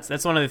later.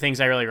 That's one of the things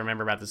I really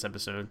remember about this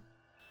episode.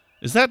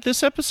 Is that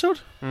this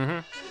episode? Mm-hmm.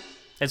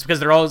 It's because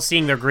they're all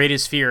seeing their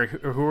greatest fear,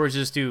 who is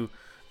just to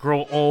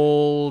grow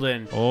old,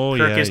 and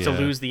Kirk is to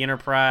lose the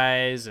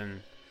Enterprise,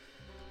 and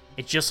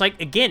it's just like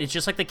the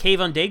cave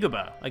on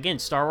Dagobah. Again,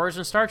 Star Wars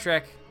and Star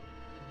Trek.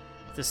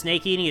 It's a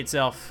snake eating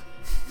itself.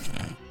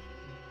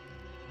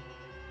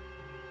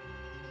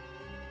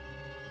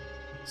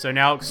 So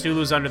now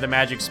Sulu's under the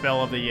magic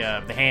spell of the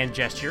hand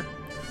gesture.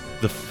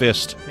 The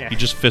fist. Yeah. He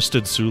just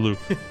fisted Sulu.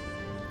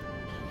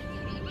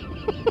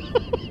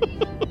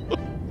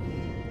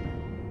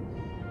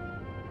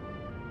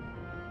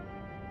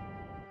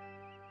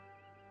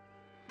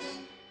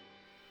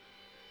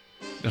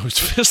 Now he's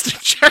fisting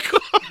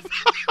Chekhov.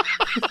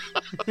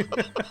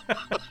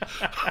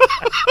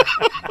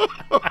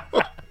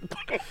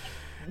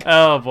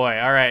 Oh boy!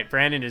 All right,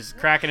 Brandon is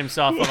cracking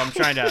himself up.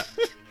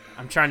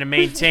 I'm trying to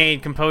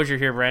maintain composure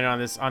here,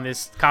 Brandon, on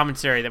this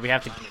commentary that we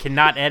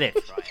cannot edit.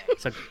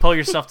 So pull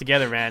yourself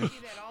together, man.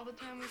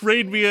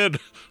 Raid me in.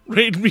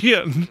 Raid me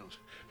in.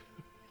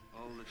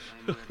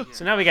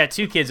 So now we got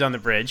two kids on the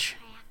bridge.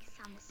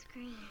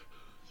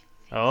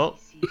 Oh,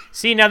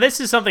 see, now this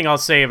is something I'll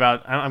say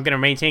about. I'm going to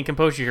maintain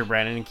composure here,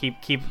 Brandon, and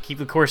keep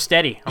the course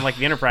steady. Unlike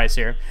the Enterprise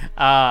here.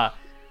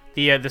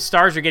 The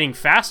stars are getting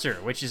faster,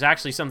 which is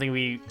actually something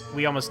we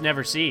almost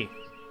never see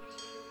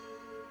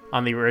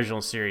on the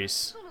original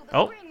series.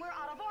 Oh,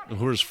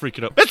 Uhura's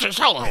freaking out. Mr.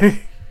 Solo!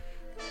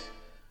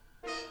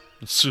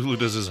 Sulu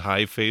does his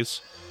high face.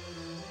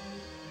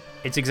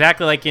 it's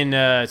exactly like in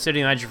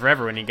City on the Edge of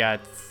Forever when he got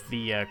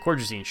the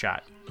Cordrazine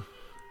shot.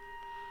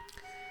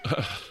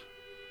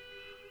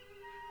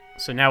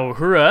 So now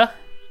Uhura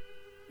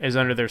is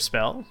under their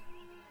spell.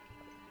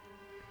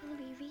 Will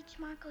we reach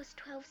Marcos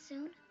 12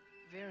 soon?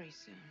 Very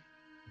soon.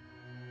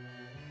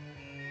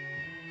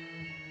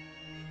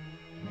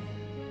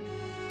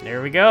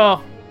 There we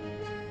go.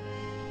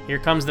 Here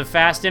comes the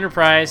Fast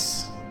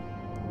Enterprise.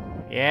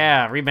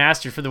 Yeah,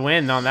 remastered for the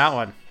win on that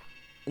one.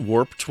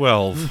 Warp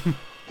 12.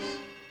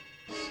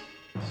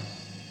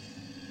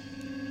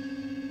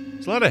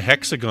 There's a lot of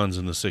hexagons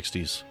in the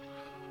 60s.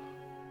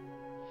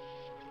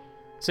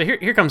 So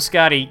here comes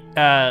Scotty.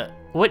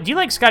 What do you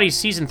like, Scotty's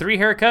season 3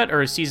 haircut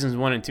or his seasons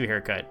 1 and 2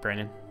 haircut,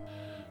 Brandon?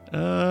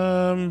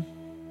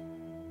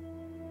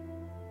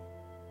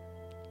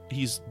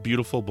 He's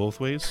beautiful both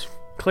ways.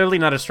 Clearly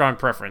not a strong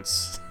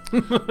preference.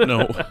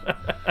 No.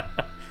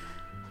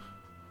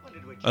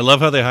 I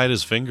love how they hide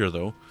his finger,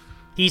 though.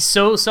 He's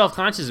so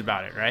self-conscious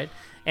about it, right?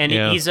 And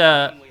Yeah. he's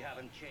a...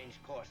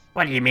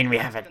 What do you mean we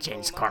haven't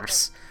changed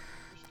course?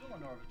 Still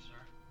in orbit, sir.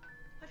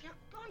 Have you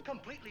gone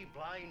completely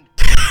blind?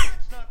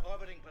 It's not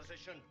orbiting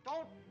position.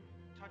 Don't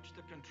Touch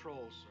the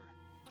controls, sir.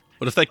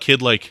 What if that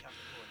kid, like,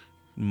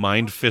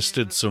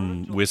 mind-fisted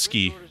some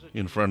whiskey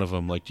in front of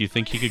him? Like, do you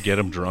think he could get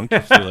him drunk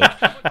if they,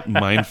 like,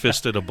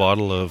 mind-fisted a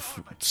bottle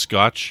of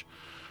scotch?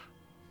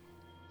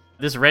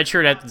 This red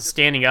shirt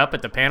standing up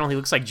at the panel, he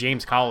looks like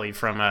James Cawley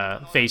from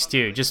Phase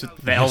 2, just with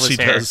the Yes, Elvis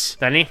he hair. does.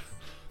 Doesn't he?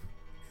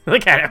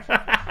 Look at him.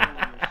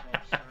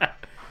 not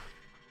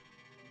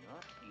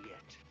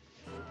yet.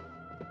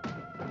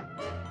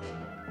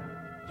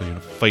 They're gonna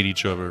fight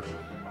each other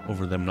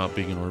over them not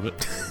being in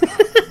orbit.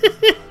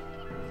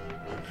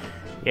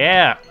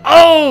 Yeah.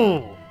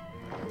 Oh!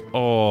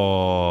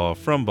 Oh,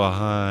 from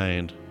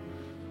behind.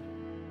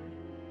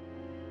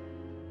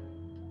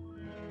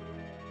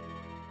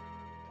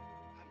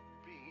 I'm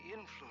being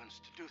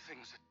influenced to do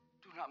things that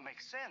do not make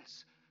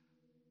sense.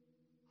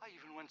 I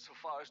even went so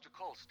far as to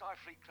call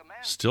Starfleet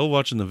Command. Still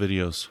watching the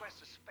videos.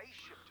 Request a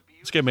spaceship to be This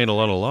used. guy made a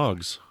lot of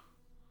logs.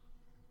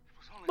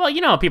 Well,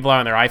 you know how people are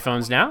on their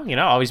iPhones now. You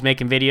know, always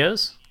making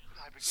videos.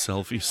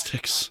 Selfie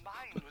sticks. My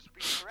mind was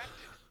being directed.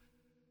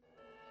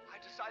 I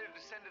decided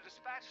to send a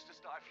dispatch to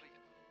Starfleet,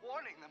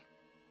 warning them.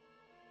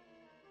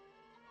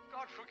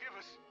 God forgive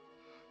us.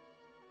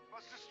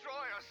 Must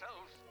destroy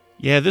ourselves.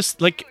 Yeah, this,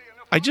 like,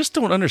 I just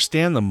don't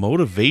understand the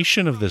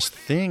motivation of this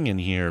thing in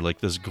here, like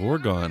this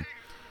Gorgon.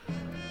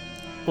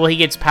 Well, he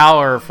gets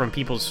power from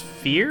people's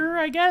fear,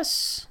 I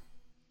guess.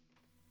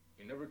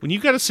 When you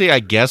gotta say, I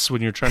guess,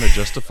 when you're trying to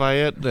justify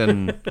it,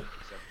 then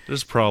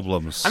there's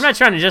problems. I'm not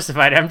trying to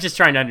justify it. I'm just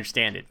trying to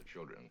understand it. The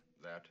children.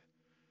 That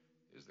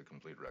is the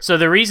complete record. So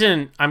the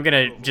reason I'm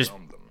gonna just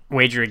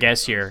wager a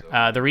guess here,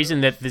 the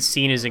reason that this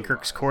scene is in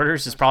Kirk's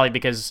quarters is probably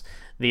because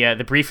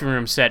the briefing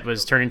room set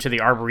was turned into the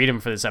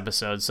Arboretum for this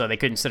episode, so they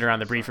couldn't sit around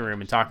the briefing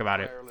room and talk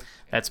about it.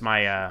 That's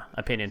my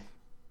opinion.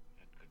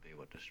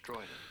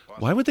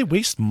 Why would they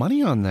waste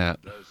money on that?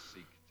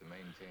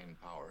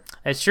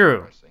 That's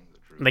true.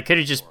 They could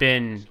have just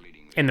been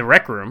in the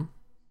rec room.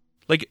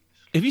 Like,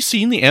 have you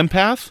seen the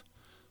Empath?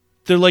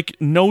 They're like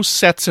no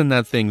sets in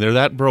that thing. They're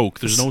that broke.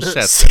 There's no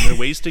sets, and they're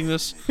wasting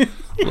this.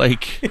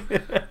 Like,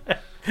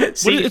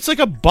 it's like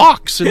a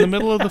box in the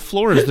middle of the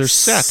floor. Is their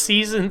set?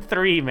 Season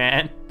 3,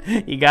 man.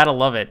 You gotta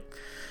love it.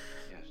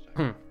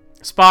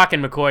 Spock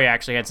and McCoy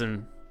actually had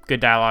some good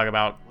dialogue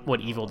about what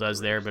evil does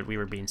there, but we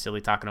were being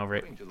silly talking over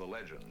it.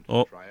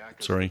 Oh,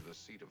 sorry.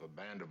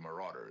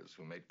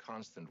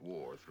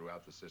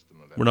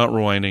 We're not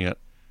rewinding it.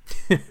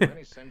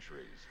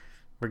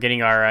 We're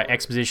getting our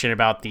exposition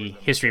about the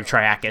history of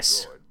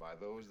Triacus.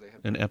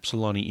 An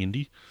Epsilon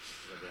Indy?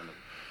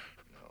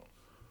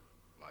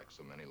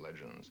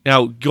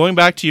 Now, going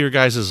back to your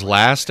guys'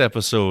 last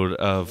episode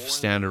of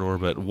Standard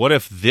Orbit, what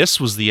if this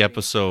was the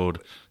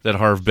episode that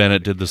Harv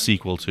Bennett did the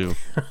sequel to?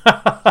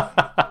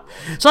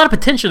 There's a lot of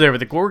potential there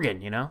with the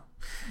Gorgon, you know?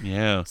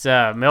 Yeah. It's,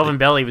 Melvin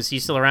Belly, was he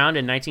still around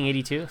in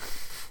 1982?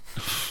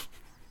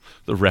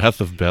 The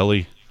Wrath of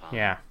Belly.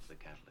 Yeah.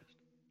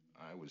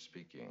 I was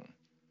speaking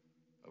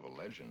of a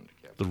legend,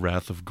 Captain. The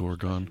Wrath of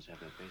Gorgon.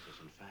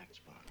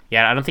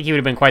 Yeah, I don't think he would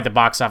have been quite the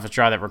box office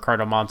draw that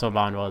Ricardo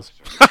Montalban was.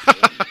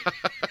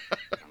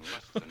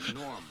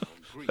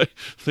 I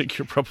think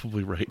you're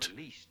probably right.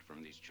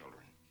 From these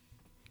children.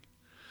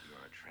 You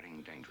are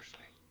treading dangerously.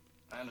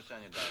 I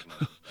understand your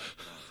diagnosis,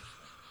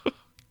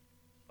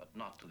 but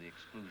not to the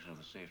exclusion of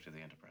the safety of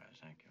the Enterprise.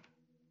 Thank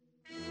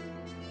you.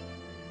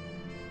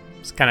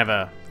 It's kind of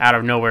a out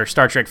of nowhere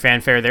Star Trek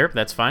fanfare there, but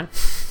that's fine.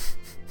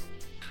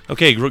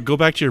 Okay, go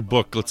back to your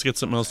book. Let's get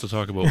something else to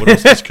talk about. What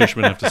else does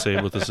Cushman have to say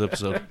about this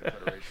episode?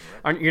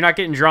 You're not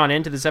getting drawn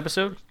into this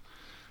episode?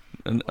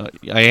 And,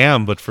 I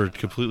am, but for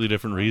completely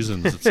different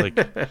reasons. It's like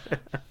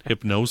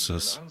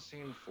hypnosis. An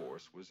unseen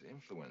force was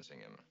influencing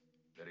him,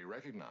 that he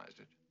recognized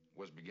it,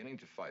 was beginning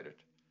to fight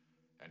it,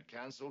 and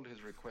canceled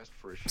his request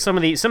for a ship. Some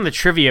of the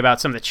trivia about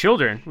some of the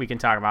children we can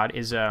talk about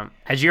is,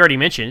 as you already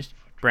mentioned,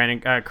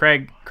 Brandon,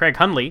 Craig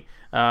Hundley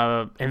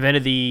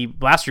invented the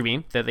blaster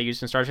beam that they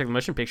used in Star Trek: The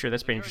Motion Picture.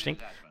 That's pretty interesting.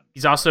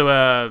 He's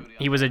also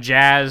he was a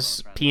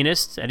jazz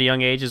pianist at a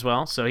young age as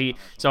well, so he's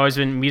always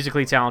been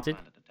musically talented.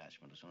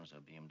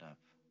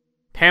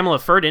 Pamela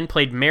Ferdin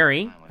played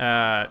Mary.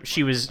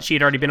 She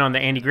had already been on the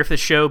Andy Griffith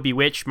Show,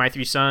 Bewitched, My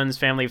Three Sons,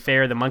 Family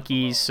Affair, The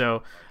Monkees.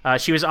 So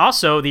she was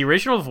also the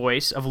original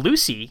voice of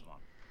Lucy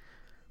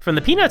from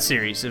the Peanuts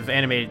series of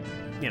animated,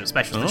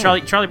 specials, the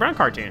Charlie Brown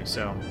cartoons.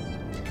 So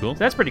cool. So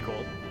that's pretty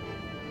cool.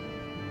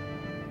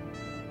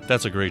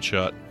 That's a great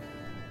shot.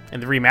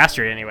 And the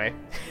remastered anyway.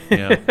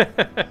 Yeah.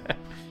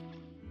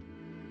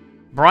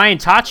 Brian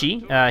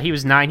Tachi, he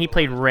was 9. He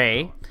played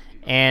Ray.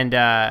 And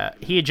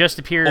he had just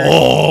appeared...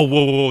 Oh,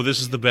 whoa, this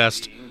is the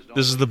best.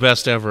 This is the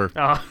best ever.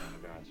 Oh.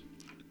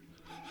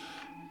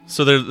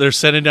 So they're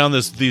sending down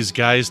these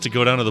guys to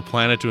go down to the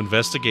planet to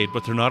investigate,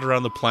 but they're not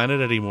around the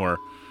planet anymore.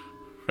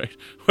 Right?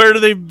 Where do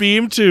they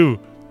beam to?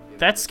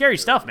 That's scary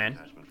stuff, man.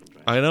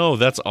 I know,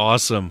 that's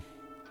awesome.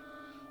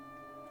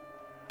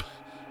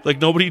 Like,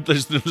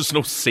 there's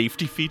no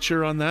safety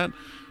feature on that.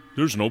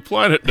 There's no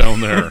planet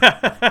down there.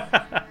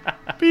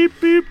 Beep,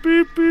 beep,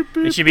 beep, beep,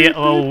 beep. It should be a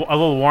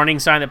little warning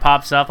sign that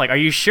pops up, like, are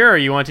you sure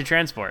you want to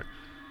transport?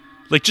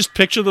 Like, just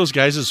picture those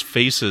guys'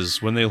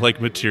 faces when they,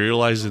 like,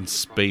 materialize in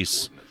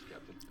space.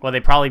 Well,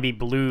 they'd probably be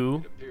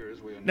blue.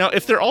 Now,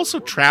 if they're also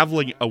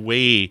traveling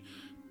away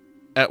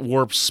at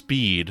warp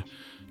speed,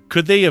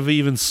 could they have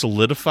even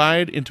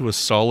solidified into a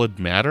solid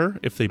matter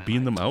if they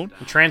beam them out?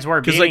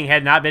 Transwarp beaming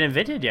had not been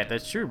invented yet.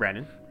 That's true,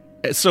 Brandon.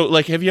 So,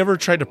 like, have you ever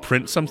tried to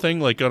print something,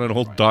 like, on an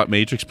old dot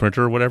matrix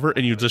printer or whatever,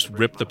 and you just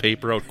rip the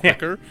paper out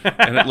quicker,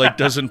 and it, like,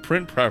 doesn't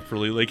print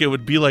properly? Like, it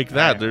would be like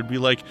that. There'd be,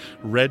 like,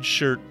 red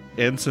shirt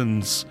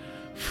ensigns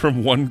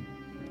from one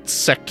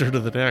sector to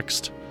the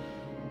next.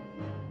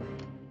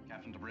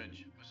 Captain to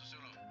bridge. Mr.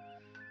 Sulu,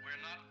 we're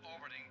not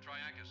orbiting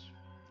Triacus.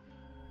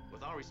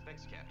 With all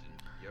respects, Captain,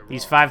 you're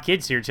These 5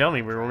 kids here tell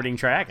me we're orbiting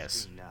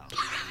Triacus.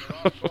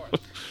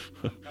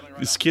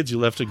 These kids you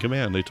left in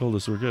command, they told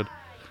us we're good.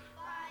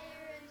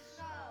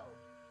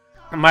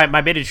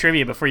 My bit of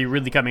trivia before you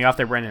really cut me off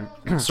there, Brendan.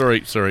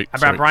 Sorry.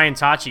 About Brian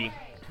Tachi. I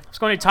was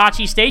going to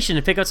Tachi Station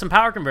to pick up some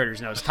power converters.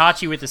 No, it's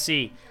Tachi with the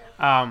C.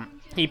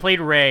 He played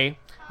Ray,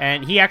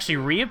 and he actually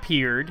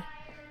reappeared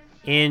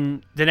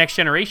in The Next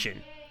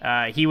Generation.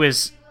 He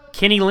was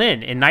Kenny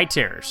Lynn in Night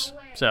Terrors.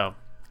 So,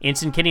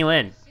 Ensign Kenny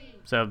Lynn.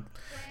 So,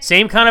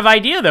 same kind of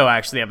idea, though,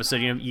 actually, the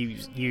episode.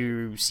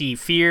 You see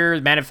fear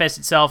manifest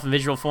itself in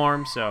visual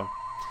form. So,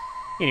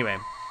 anyway.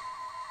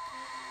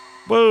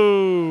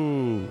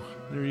 Whoa!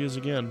 There he is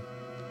again.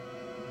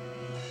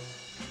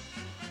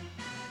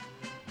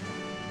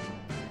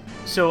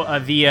 So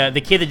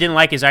the kid that didn't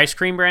like his ice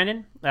cream,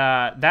 Brandon,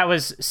 that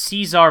was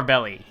Cesar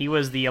Belly. He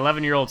was the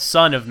 11-year-old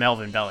son of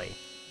Melvin Belly.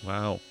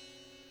 Wow.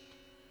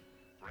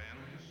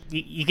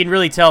 You can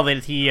really tell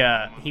that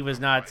he was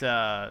not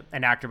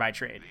an actor by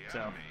trade.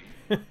 So.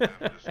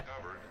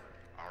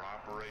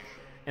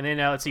 And then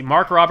let's see,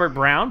 Mark Robert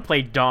Brown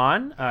played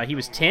Don. He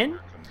was 10.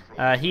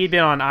 He had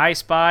been on I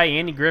Spy,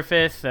 Andy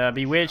Griffith,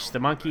 Bewitched, The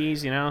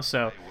Monkees,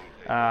 so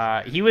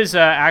he was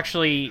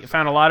actually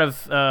found a lot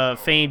of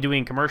fame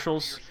doing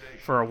commercials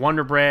for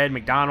Wonder Bread,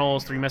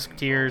 McDonald's, Three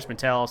Musketeers,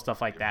 Mattel,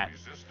 stuff like that.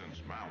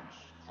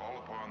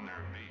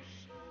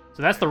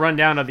 So that's the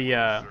rundown of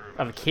the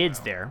kids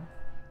there.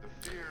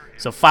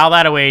 So file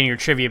that away in your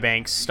trivia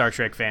banks, Star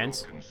Trek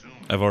fans.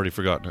 I've already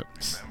forgotten it.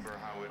 Remember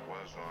how it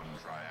was on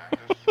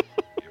Triacus?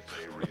 If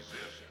they resist,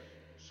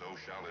 so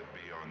shall it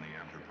be on the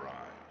Enterprise.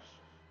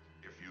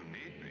 If you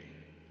need me,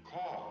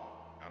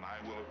 call, and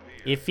I will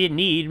appear. If you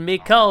need me,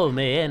 call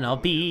me, and I'll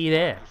be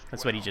there.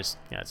 That's what he just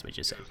said. Our new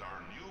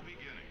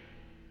beginning.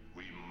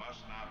 We must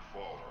not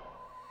falter.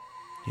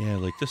 Yeah,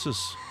 like that's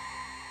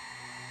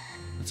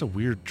a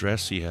weird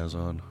dress he has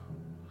on.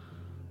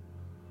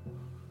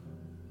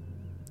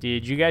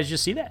 Did you guys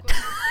just see that?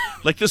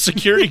 Like the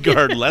security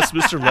guard,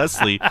 Mr.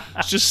 Leslie,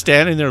 is just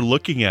standing there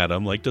looking at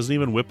him, like doesn't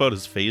even whip out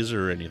his phaser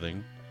or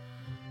anything.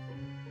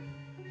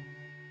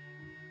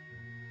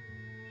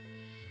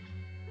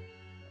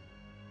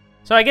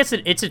 So I guess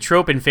it's a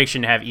trope in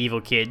fiction to have evil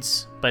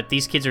kids, but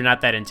these kids are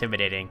not that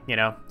intimidating,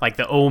 Like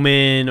The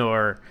Omen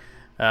or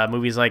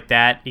movies like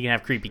that. You can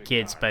have creepy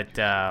kids, but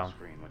I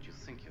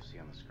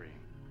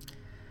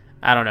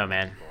don't know,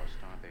 man.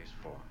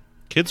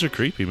 Kids are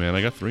creepy, man.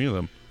 I got 3 of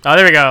them. Oh,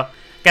 there we go.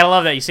 Gotta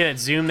love that. You see that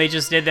zoom they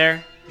just did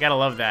there? Gotta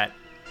love that.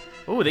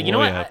 Ooh, you know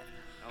what? Yeah.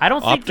 I don't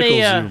think Optical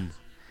they. zoom.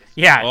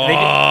 Yeah.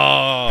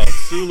 Oh,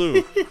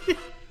 Sulu.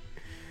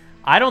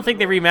 I don't think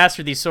they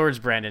remastered these swords,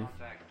 Brandon.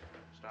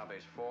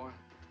 Starbase 4.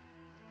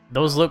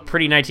 Those look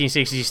pretty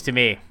 1960s to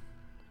me.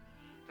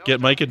 Get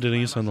Mike and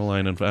Denise on the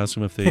line and ask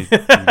them if they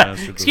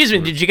remastered. Excuse me.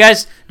 swords.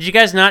 Did you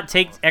guys not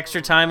take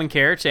extra time and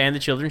care to And the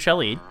Children Shall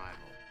Lead?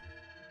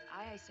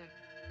 Aye, sir.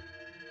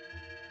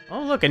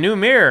 Oh, look, a new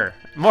mirror.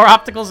 More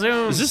optical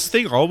zoom. Is this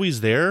thing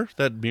always there?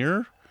 That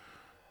mirror?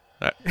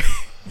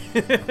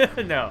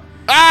 No.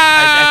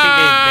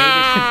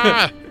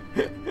 Ah! I think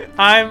they made it.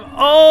 I'm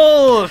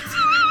old.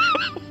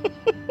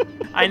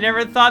 I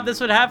never thought this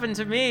would happen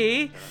to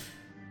me.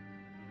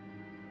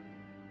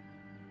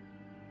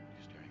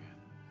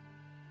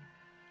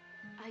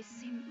 I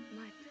see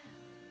my bed.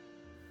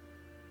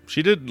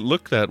 She did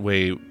look that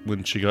way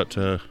when she got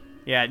to...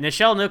 Yeah,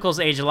 Nichelle Nichols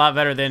aged a lot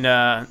better than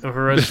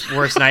her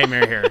worst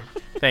nightmare here.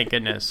 Thank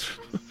goodness.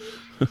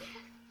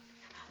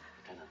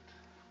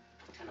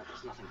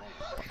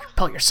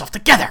 Pull yourself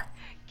together.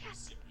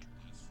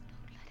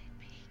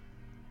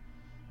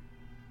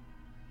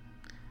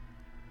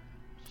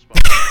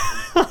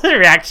 The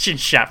reaction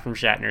shot from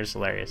Shatner is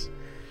hilarious.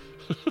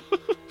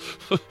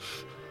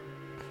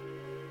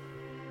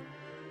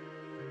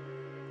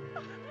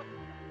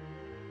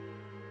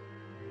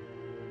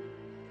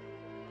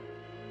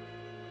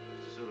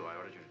 Zulu, I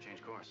ordered you to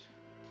change course.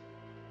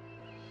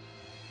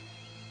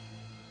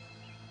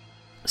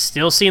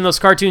 Still seeing those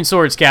cartoon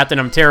swords, Captain.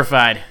 I'm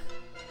terrified.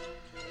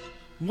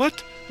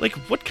 What? Like,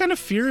 what kind of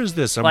fear is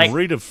this? I'm Like-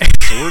 worried of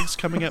swords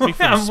coming at me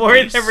from I'm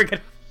worried space. that we're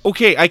gonna.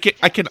 Okay, I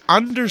can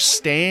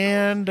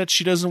understand that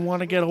she doesn't want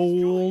to get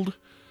old.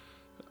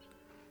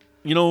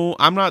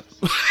 I'm not...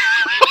 Why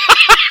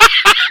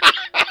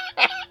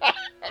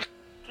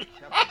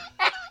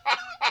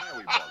are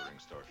we bothering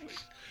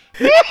Starfleet?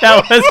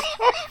 That was.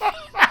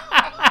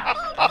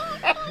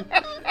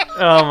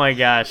 Oh my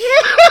gosh.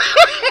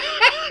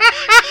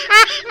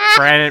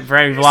 Brandon,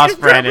 we've lost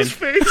Brandon.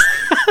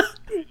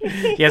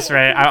 Yes,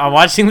 Brandon. I'm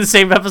watching the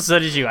same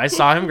episode as you. I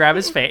saw him grab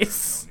his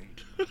face.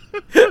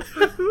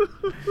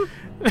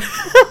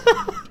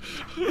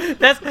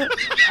 That's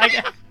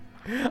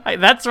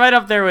right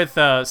up there with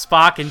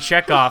Spock and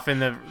Chekhov in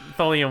the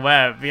Tholian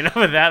Web.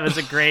 But that was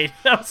a great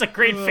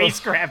face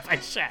grab by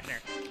Shatner.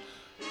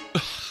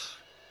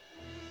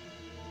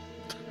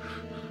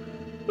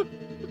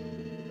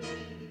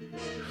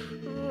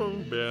 Oh,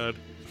 bad.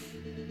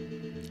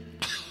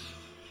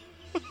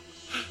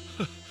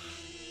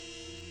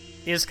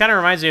 This kind of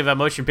reminds me of a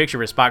motion picture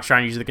where Spock's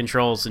trying to use the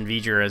controls and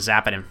V'ger is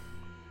zapping him.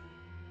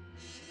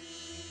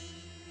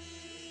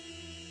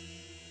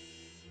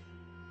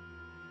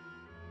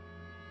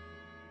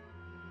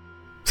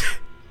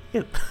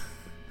 Cannot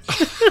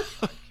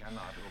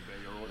obey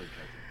your order,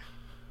 Captain.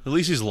 At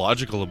least he's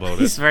logical about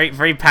He's it. very,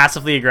 very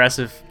passively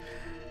aggressive.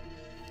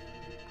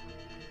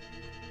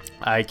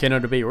 I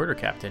cannot obey your order,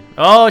 Captain.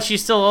 Oh,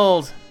 she's still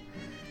old.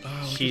 Oh,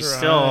 look She's at her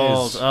still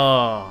eyes. old.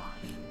 Oh.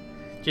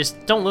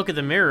 Just don't look at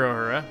the mirror,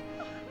 Uhura.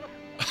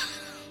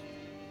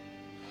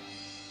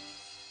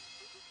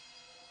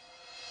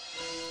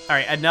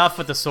 Alright, enough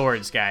with the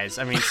swords, guys.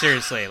 I mean,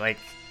 seriously, like...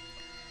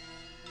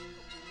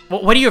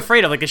 What are you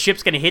afraid of? Like, the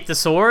ship's gonna hit the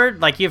sword?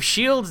 Like, you have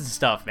shields and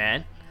stuff,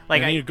 man.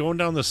 Like, And you're going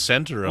down the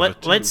center of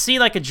it, too. let's see,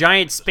 like, a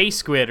giant space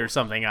squid or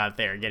something out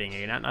there getting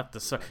you, not the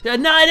sword. No,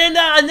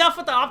 enough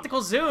with the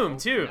optical zoom,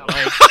 too.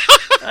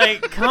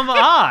 Like, come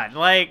on.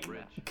 Like,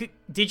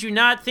 Did you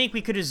not think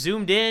we could have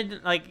zoomed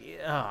in, like,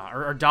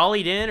 or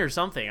dollied in or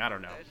something? I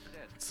don't know.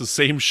 It's the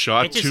same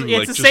shot, too.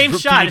 It's the same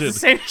shot. It's the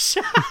same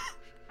shot.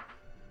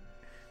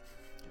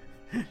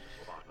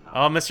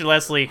 Oh, Mr.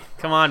 Leslie.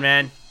 Come on,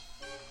 man.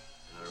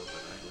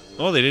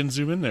 Oh, they didn't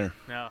zoom in there.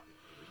 No.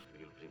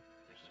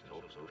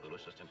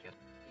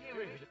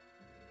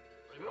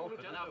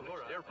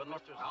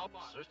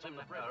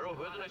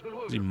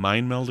 Is he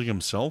mind melding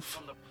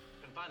himself?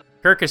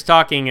 Kirk is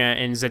talking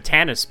in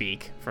Zatanna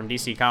speak from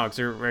DC Comics,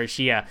 where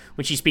she,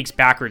 when she speaks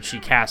backwards, she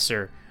casts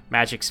her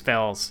magic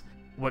spells.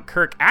 What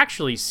Kirk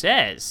actually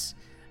says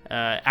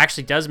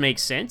actually does make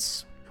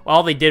sense.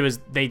 All they did was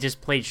they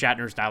just played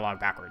Shatner's dialogue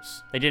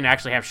backwards. They didn't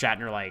actually have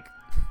Shatner, like,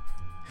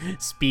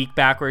 speak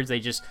backwards. They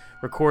just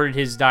recorded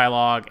his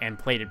dialogue and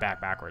played it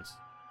backwards.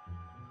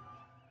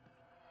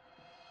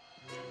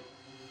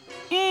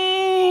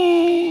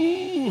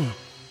 Ooh.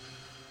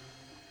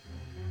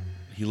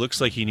 He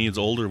looks like he needs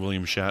older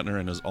William Shatner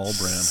in his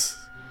All-Brand.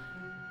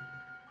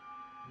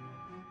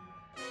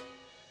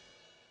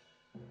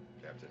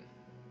 Captain,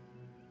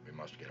 we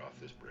must get off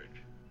this bridge.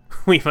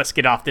 We must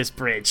get off this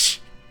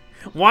bridge.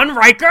 One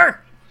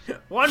Riker!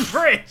 One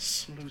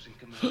bridge! I'm losing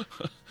command.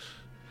 I'm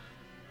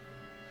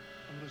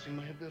losing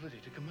my ability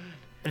to command.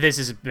 This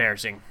is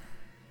embarrassing.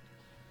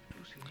 I'm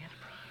losing the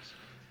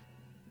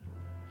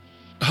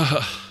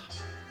Enterprise.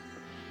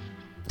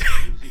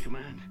 I'm losing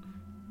command.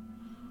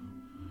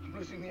 I'm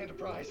losing the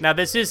Enterprise. Now,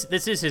 this is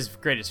his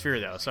greatest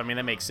fear, though, so, I mean,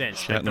 that makes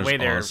sense. Like, the Shatner's way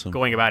they're awesome.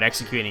 going about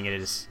executing it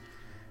is...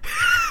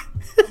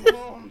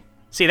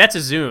 See, that's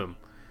a zoom.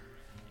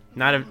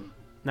 Not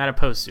a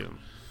post-zoom.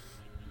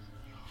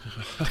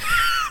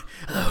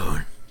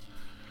 Alone.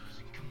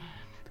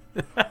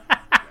 I've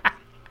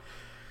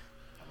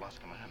lost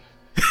command.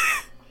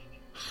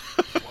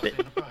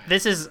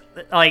 This is,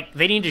 like,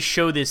 they need to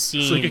show this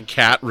scene... It's like a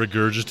cat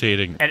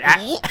regurgitating.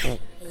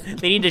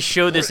 They need to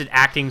show this at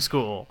acting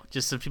school,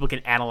 just so people can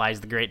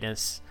analyze the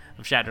greatness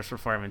of Shatner's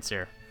performance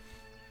here.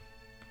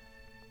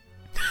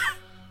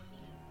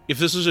 If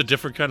this was a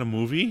different kind of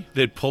movie,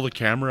 they'd pull the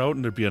camera out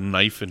and there'd be a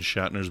knife in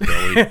Shatner's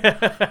belly.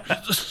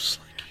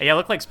 Yeah, it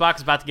looked like Spock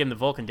is about to give him the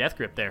Vulcan death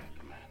grip there.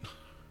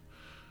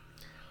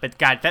 But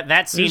God,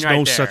 that scene There's right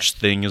no there. such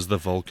thing as the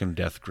Vulcan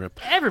death grip.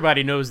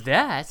 Everybody knows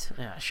that.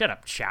 Shut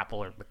up, Chapel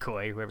or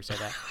McCoy, whoever said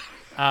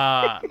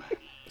that.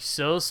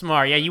 So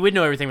smart. Yeah, you would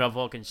know everything about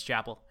Vulcan's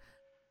Chapel.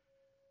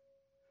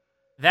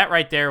 That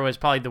right there was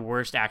probably the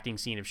worst acting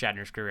scene of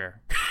Shatner's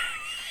career.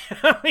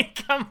 I mean,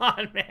 come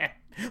on, man.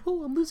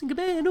 Oh, I'm losing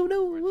command. Oh,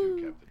 no.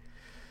 Ooh.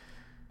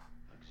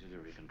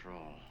 Auxiliary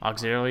control.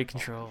 Auxiliary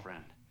control.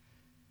 Friend.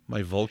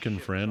 My Vulcan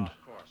friend.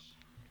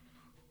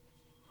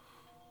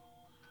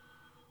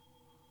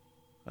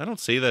 I don't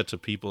say that to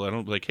people. I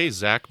don't like, hey,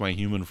 Zach, my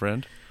human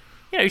friend.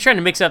 Yeah, you're trying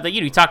to mix up that.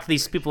 You talk to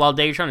these people all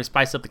day. You're trying to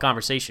spice up the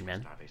conversation,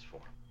 man.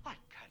 I can't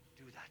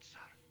do that, sir.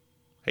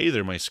 Hey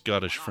there, my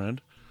Scottish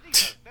friend.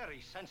 These are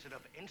very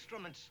sensitive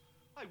instruments.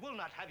 I will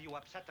not have you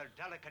upset their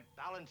delicate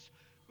balance.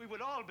 We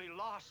would all be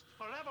lost,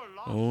 forever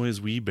lost. Oh,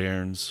 his wee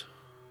bairns.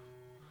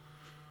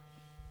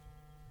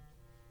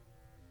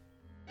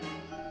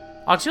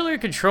 Auxiliary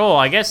control.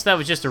 I guess that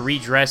was just a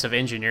redress of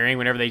engineering.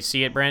 Whenever they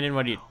see it,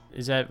 Brandon,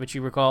 is that what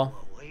you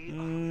recall?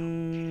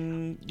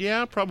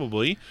 Yeah,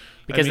 probably.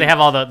 Because they have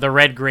all the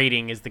red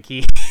grading is the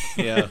key.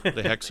 Yeah,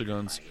 the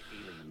hexagons.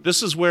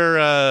 This is where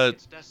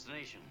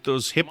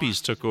those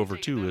hippies took over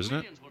too,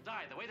 isn't it?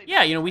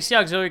 Yeah, we see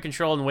auxiliary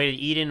control in the way to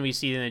Eden. We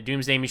see the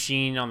Doomsday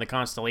Machine on the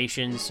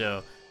Constellation.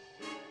 So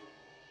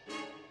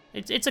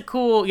it's a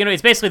cool.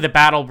 It's basically the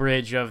battle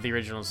bridge of the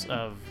original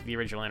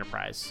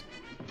Enterprise.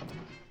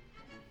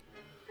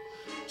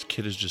 This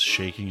kid is just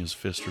shaking his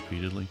fist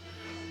repeatedly.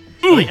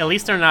 At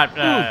least they're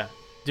not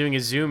doing a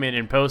zoom in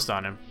and post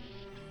on him.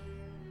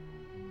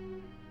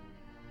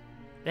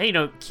 Hey,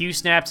 Q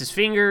snaps his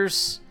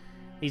fingers.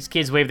 These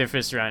kids wave their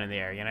fists around in the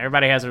air.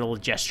 Everybody has their little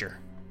gesture.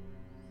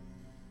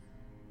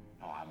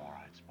 Oh, I'm all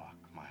right, Spock.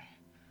 My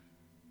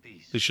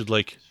piece. They should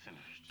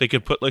they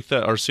could put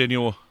the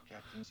Arsenio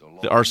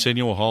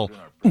Hall.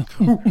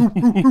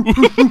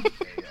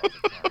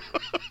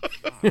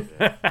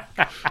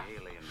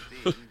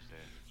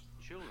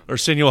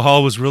 Arsenio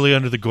Hall was really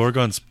under the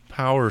Gorgon's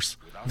powers.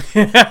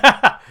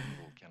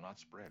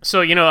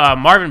 So,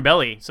 Marvin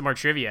Belly, some more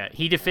trivia.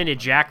 He defended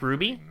Jack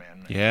Ruby,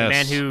 yes, the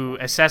man who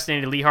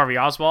assassinated Lee Harvey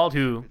Oswald,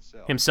 who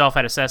himself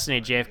had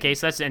assassinated JFK.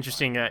 So that's an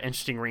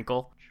interesting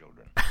wrinkle.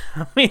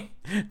 I mean,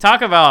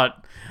 talk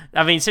about,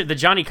 the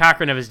Johnny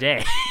Cochran of his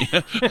day,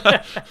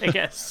 I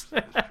guess.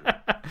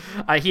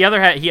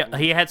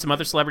 He had some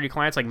other celebrity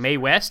clients like Mae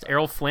West,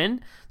 Errol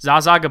Flynn, Zsa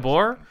Zsa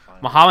Gabor,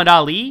 Muhammad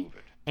Ali,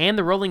 and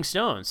the Rolling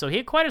Stones. So he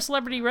had quite a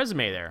celebrity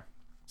resume there.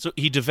 So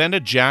he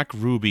defended Jack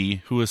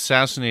Ruby, who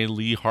assassinated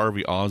Lee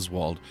Harvey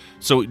Oswald.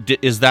 So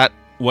is that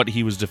what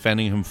he was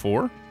defending him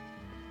for?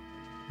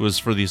 Was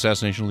for the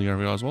assassination of Lee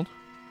Harvey Oswald?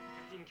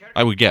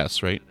 I would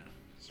guess, right?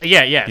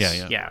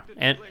 Yeah.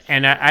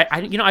 And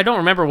I don't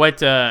remember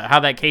how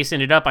that case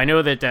ended up. I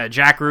know that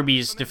Jack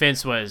Ruby's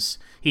defense was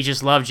he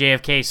just loved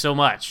JFK so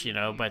much,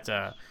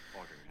 but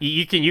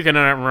You can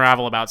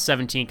unravel about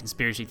 17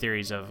 conspiracy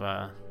theories of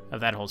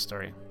that whole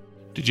story.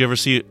 Did you ever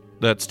see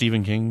that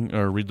Stephen King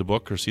or read the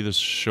book or see this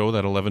show,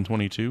 that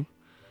 1122?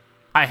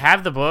 I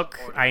have the book.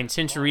 I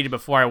intend to read it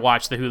before I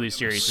watch the Hulu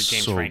series with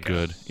James Franco.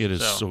 So good. It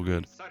is so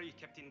good. Sorry,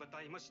 Captain, but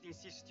I must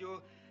insist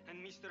you and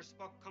Mr.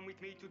 Spock come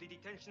with me to the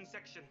detention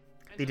section.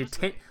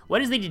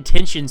 What is the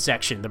detention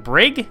section? The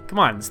brig? Come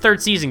on, it's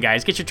third season,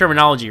 guys. Get your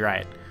terminology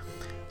right.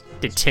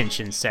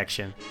 Detention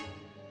section.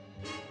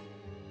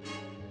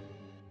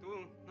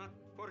 Do not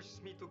force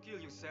me to kill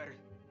you, sir.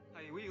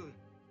 I will,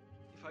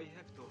 if I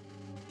have to.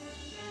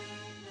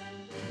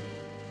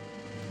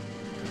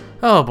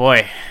 Oh,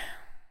 boy.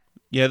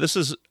 Yeah, this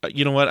is,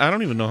 you know what? I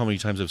don't even know how many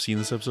times I've seen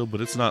this episode, but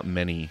it's not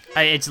many.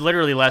 It's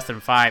literally less than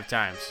 5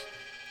 times.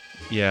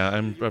 Yeah,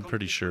 I'm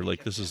pretty sure.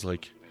 Like, this is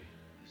like...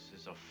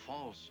 This is a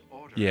false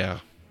order. Yeah.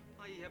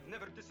 I have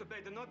never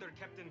disobeyed an order,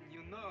 Captain.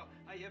 You know,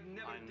 I have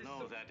never I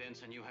know that,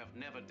 Ensign. You have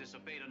never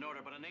disobeyed an order,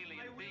 but an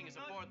alien being is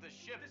aboard the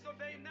ship.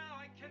 Disobey now.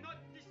 I cannot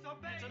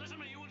disobey. Ensign, listen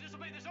to me. You will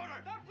disobey this order.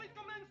 Starfleet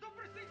command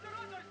supersedes your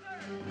order, sir.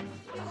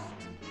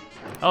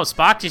 Oh,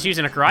 Spock just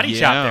using a karate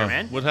chop there,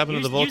 man. What happened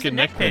to the Vulcan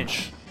neck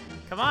pinch?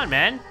 Come on,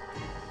 man.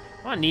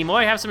 Come on,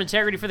 Nimoy, have some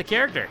integrity for the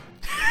character.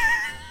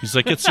 He's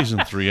like, it's season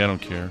 3, I don't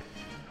care.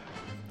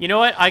 You know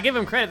what? I give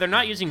him credit. They're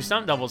not using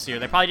stunt doubles here.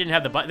 They probably didn't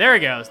have the there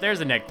he goes. There's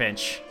the neck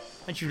pinch.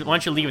 Why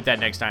don't you leave with that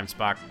next time,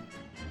 Spock?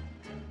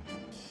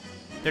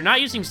 They're not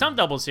using stunt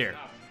doubles here.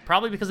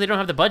 Probably because they don't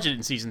have the budget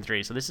in season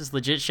 3. So this is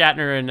legit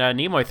Shatner and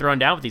Nimoy throwing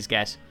down with these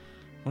guys.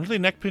 Why don't they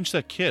neck pinch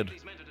that kid?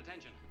 These men to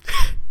detention.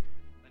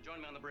 Then join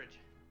me on the bridge.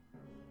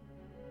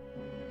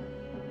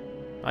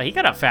 Oh, he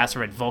got up fast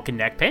for a Vulcan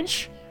neck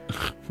pinch.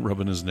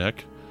 Rubbing his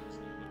neck.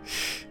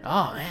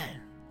 Oh,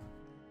 man.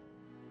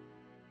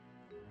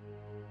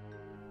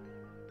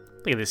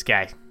 Look at this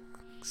guy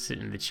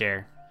sitting in the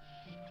chair.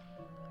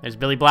 There's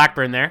Billy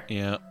Blackburn there.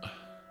 Yeah.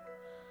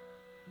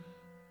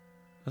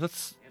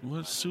 What's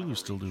Sulu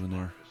still doing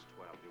there?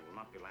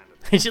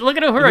 Look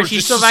at Uhura.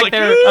 She's still back like,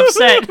 there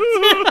upset.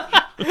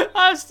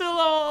 I'm still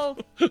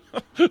old.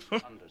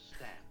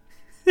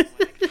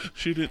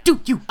 She did. Do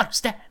you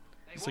understand?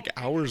 It's like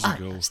hours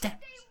ago. Understand.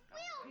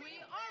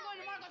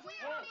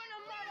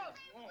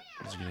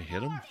 Is he gonna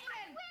hit him?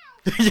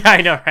 Yeah,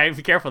 I know, right?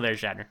 Be careful there,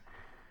 Shatner.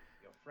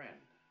 Your friend.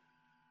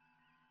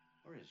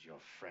 Where is your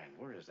friend?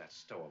 Where is that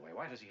stowaway?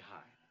 Why does he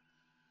hide?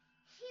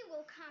 He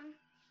will come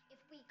if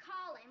we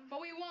call him.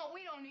 But we won't.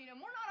 We don't need him.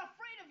 We're not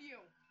afraid of you.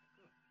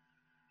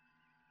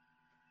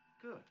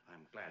 Good.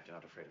 I'm glad you're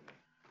not afraid of me.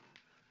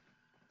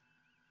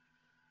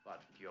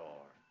 But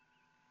your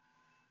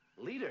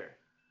leader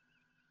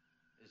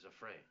is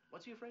afraid.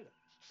 What's he afraid of?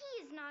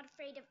 He is not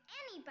afraid of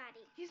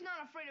anybody. He's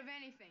not afraid of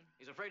anything.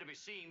 He's afraid to be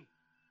seen.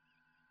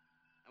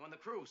 And when the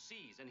crew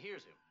sees and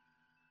hears him,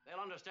 they'll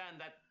understand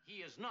that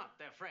he is not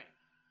their friend.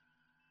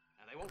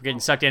 And they won't We're getting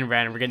sucked in,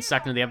 Brandon. We're getting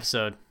sucked into the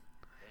episode.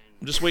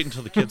 I'm just waiting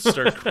until the kids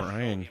start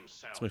crying.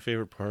 That's my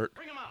favorite part.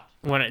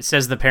 When it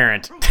says the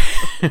parent. I'll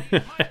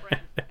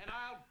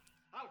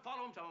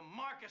follow him to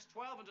Marcus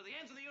 12 and to the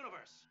ends of the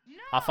universe.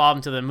 I'll follow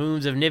him to the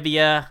moons of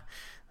Nibia.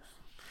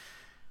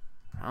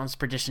 Rounds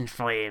perdition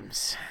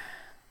flames.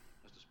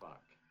 Mr.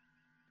 Spock,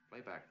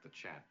 play back the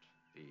chant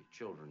the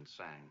children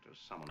sang to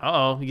someone.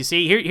 Uh-oh. You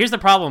see, here's the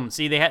problem.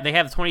 See, they have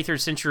 23rd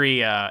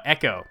century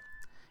Echo.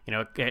 You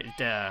know,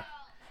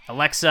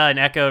 Alexa and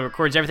Echo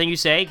records everything you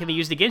say. It can be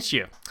used against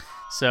you.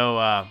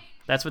 So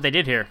that's what they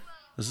did here.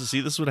 This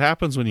is what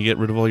happens when you get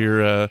rid of all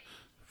your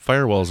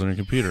firewalls on your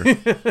computer.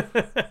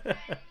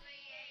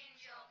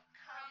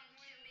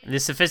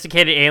 This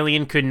sophisticated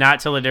alien could not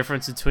tell the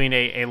difference between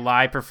a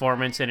live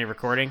performance and a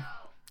recording.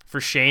 For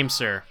shame,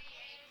 sir.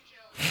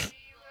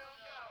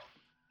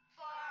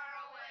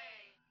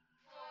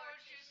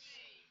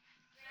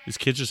 These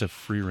kids just have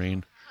free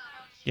reign.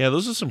 Yeah,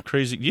 those are some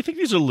crazy... Do you think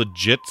these are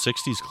legit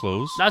 60s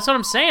clothes? That's what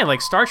I'm saying.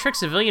 Like, Star Trek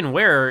civilian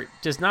wear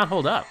does not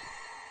hold up.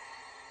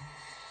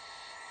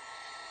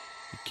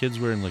 The kid's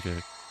wearing like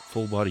a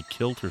full-body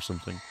kilt or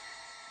something.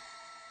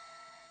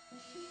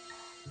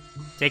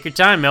 Take your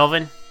time,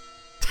 Melvin.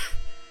 The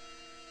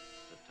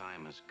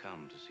time has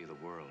come to see the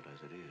world as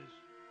it is.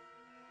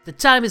 The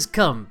time has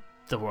come,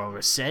 the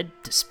warrior said,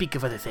 to speak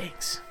of other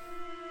things.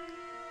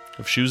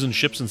 Of shoes and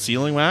ships and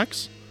sealing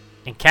wax?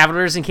 And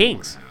cavaliers and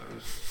kings.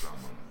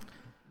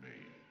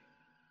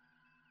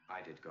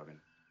 I did, Gorgon.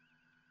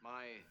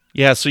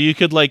 Yeah, so you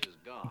could, like,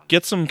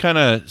 get some kind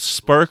of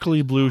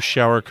sparkly blue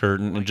shower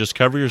curtain and just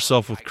cover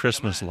yourself with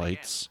Christmas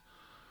lights.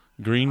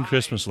 Green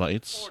Christmas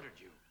lights.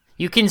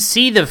 You can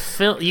see the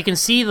film. You can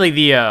see like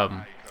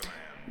the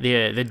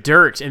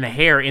dirt and the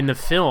hair in the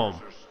film.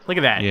 Look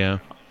at that. Yeah.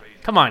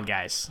 Come on,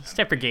 guys.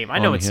 Step your game. I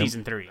know it's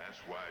season 3.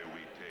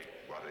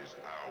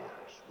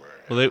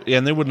 Well,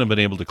 they wouldn't have been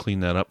able to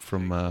clean that up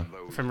from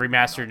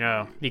remastered.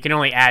 No, you can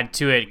only add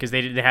to it because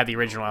they didn't have the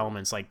original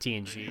elements like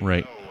TNG.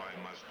 Right.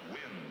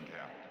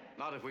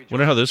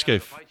 Wonder how this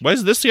guy... Why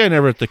is this guy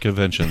never at the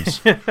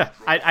conventions?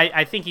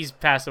 I think he's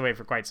passed away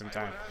for quite some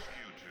time.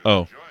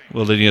 Oh,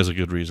 well, then he has a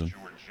good reason.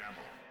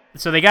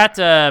 So they got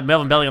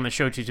Melvin Belly on the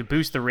show to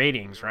boost the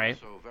ratings, right?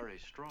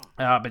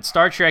 But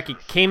Star Trek,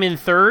 it came in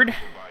third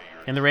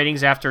in the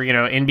ratings after,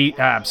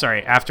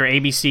 after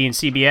ABC and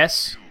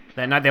CBS.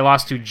 That night they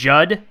lost to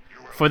Judd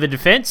for The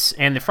Defense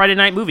and the Friday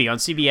Night Movie on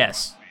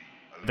CBS.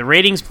 The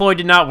ratings ploy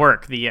did not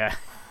work. The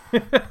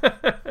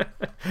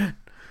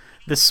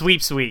the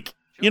sweeps week.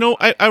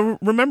 I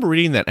remember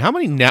reading that. How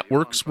many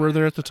networks were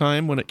there at the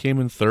time when it came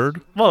in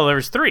third? Well, there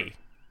was 3.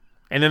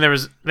 And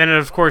then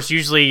of course,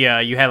 usually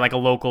you had like a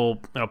local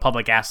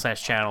public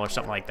access channel or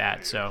something like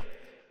that, so.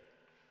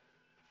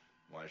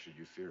 Why should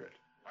you fear it?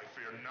 I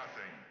fear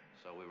nothing.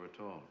 So we were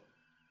told.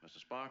 Mr.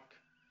 Spark,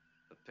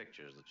 the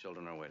pictures, the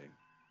children are waiting.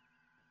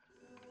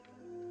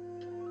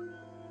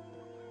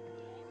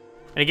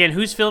 And again,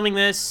 who's filming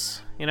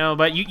this?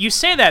 But you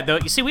say that, though.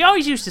 You see, we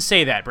always used to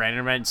say that,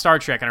 Brandon, in Star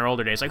Trek in our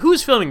older days. Like,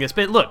 who's filming this?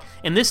 But look,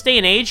 in this day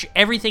and age,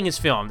 everything is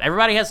filmed.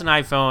 Everybody has an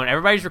iPhone.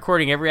 Everybody's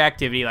recording every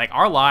activity. Like,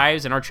 our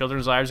lives and our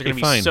children's lives are going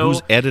to be so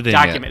Who's editing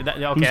documented.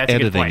 it? Okay, Who's that's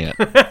editing a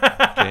good point.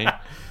 it? Okay,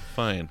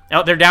 fine.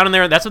 Oh, they're down in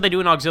there. That's what they do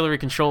in auxiliary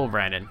control,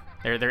 Brandon.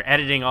 They're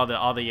editing all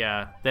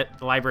the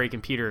library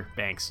computer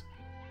banks.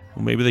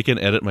 Well, maybe they can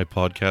edit my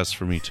podcast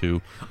for me,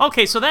 too.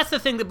 Okay, so that's the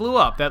thing that blew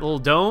up. That little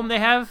dome they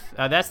have,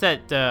 that's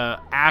that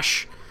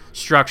ash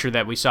structure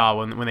that we saw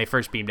when they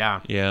first beamed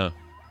down. Yeah.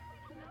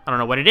 I don't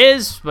know what it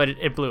is, but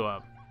it blew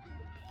up.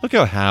 Look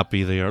how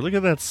happy they are. Look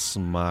at that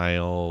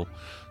smile.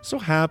 So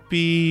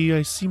happy.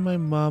 I see my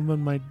mom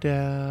and my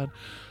dad.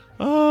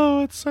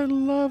 Oh, I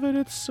love it.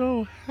 It's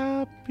so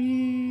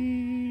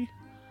happy.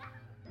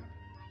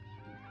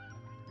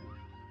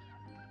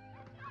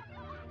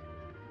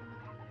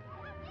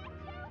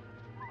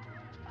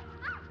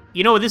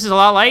 You know what this is a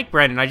lot like,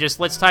 Brendan?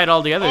 Let's tie it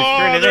all together.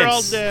 Current they're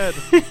events. all dead.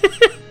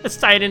 Let's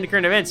tie it into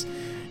current events.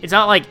 It's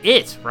not like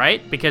it,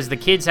 right? Because the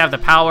kids have the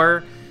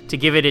power to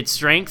give it its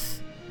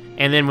strength,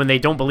 and then when they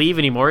don't believe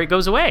anymore, it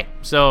goes away.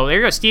 So there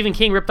you go. Stephen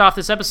King ripped off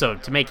this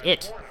episode to make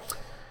It.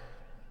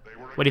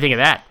 What do you think of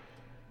that?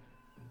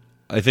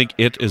 I think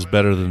It is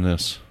better than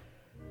this.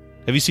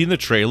 Have you seen the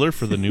trailer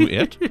for the new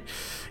It?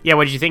 Yeah,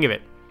 what did you think of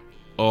it?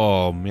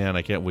 Oh, man,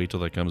 I can't wait till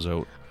that comes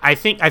out. I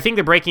think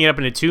they're breaking it up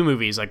into 2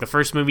 movies. Like the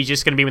first movie's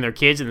just going to be when they're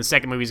kids, and the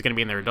second movie's going to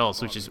be when they're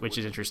adults, which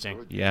is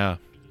interesting. Yeah,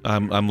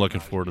 I'm looking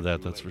forward to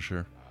that. That's for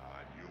sure.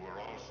 You were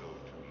also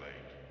too late.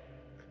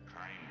 The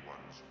kind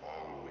ones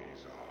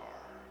always are.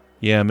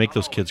 Yeah, make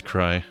those kids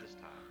cry. You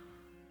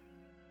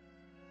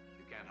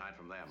can't hide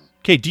from them.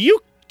 Okay, do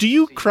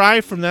you cry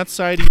from that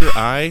side of your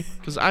eye?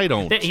 Because I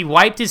don't. He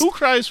wiped his. Who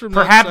cries from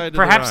perhaps, that side of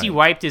their Perhaps eye? he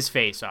wiped his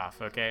face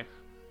off. Okay.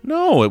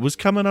 No, it was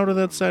coming out of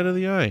that side of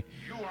the eye.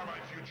 You are my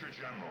future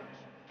generals.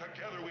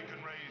 Together we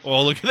can raise...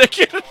 Oh, look at that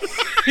kid.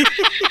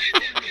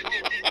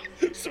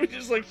 So he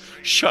just like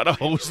shot a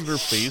hose in their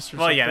face or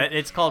Well, something? yeah,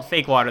 it's called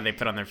fake water they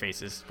put on their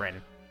faces,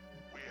 Brandon.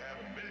 We have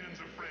millions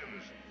of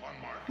friends on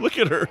Mars. Look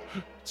at her.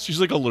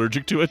 She's like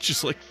allergic to it.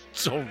 She's like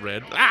so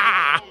red.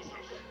 Ah!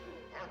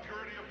 Our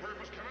purity of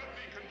purpose cannot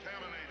be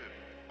contaminated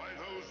by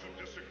those who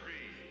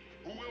disagree,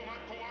 who will not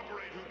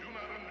cooperate, who do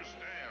not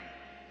understand.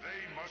 They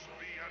must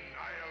be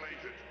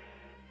annihilated.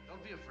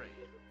 Don't be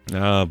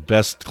afraid.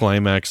 Best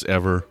climax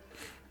ever.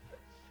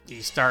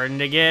 He's starting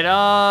to get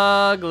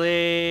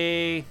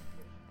ugly.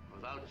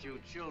 Without you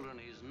children,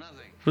 he's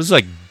nothing. Was this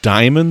like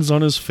diamonds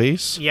on his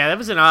face? Yeah, that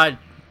was an odd.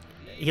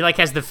 He like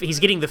has he's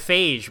getting the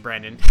phage,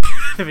 Brandon.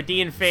 The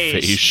Vidian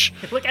phage.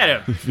 Phage. Look at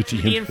him.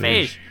 Vidian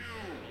phage.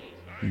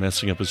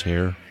 Messing up his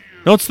hair.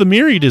 No, it's the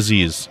Miri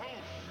disease.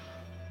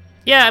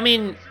 Yeah, I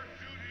mean,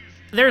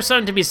 there's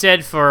something to be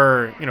said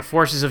for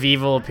forces of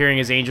evil appearing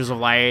as angels of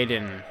light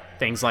and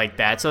things like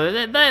that.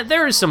 So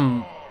there is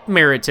some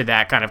merit to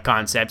that kind of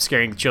concept,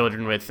 scaring the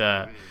children with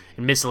and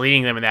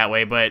misleading them in that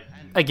way. But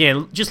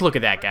again, just look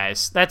at that,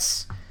 guys.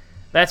 That's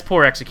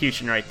poor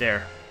execution right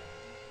there.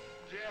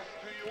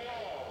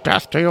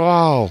 Death to you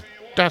all.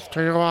 Death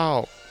to you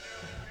all.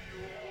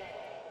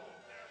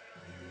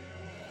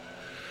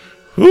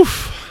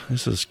 Oof.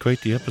 This is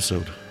quite the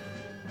episode.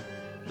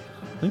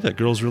 I think that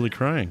girl's really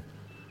crying.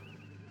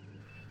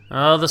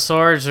 Oh, the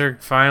swords are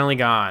finally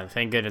gone.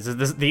 Thank goodness.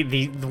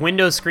 The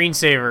Windows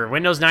screensaver,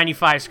 Windows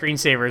 95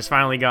 screensaver is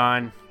finally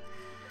gone.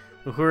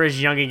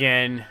 Uhura's young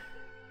again.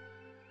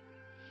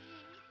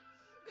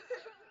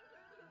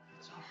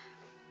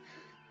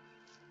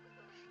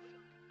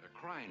 They're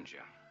crying, Jim.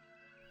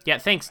 Yeah,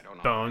 thanks, I don't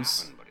know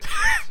Bones. what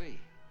happened,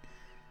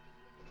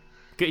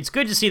 but it's good to see. It's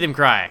good to see them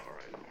cry.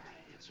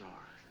 It's all right.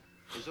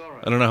 It's all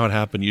right. I don't know how it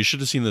happened. You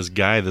should have seen this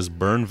guy, this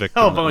burn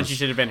victim. Oh, that Bones, was you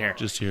should have been here.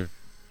 Just here.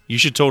 You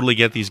should totally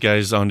get these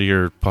guys onto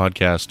your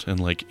podcast and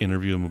like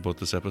interview them about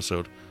this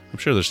episode. I'm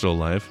sure they're still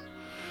alive.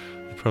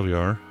 They probably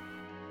are.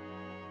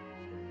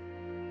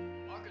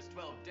 Marcus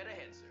 12, dead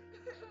ahead,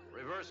 sir.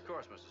 Reverse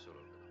course, Mr. Sulu.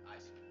 I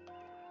see.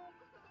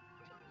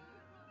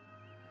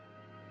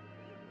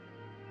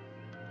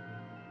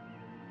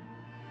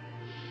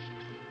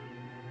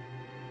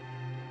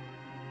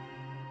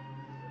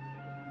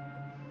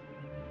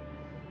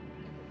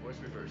 Course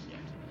reverse yet.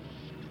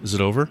 Is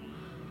it over?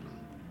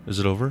 Is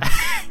it over?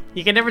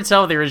 You can never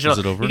tell with the original. Is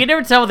it over? You can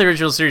never tell with the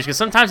original series because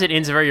sometimes it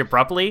ends very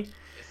abruptly,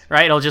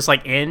 right? It'll just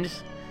like end,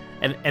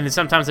 And then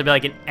sometimes there'll be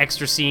like an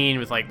extra scene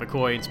with like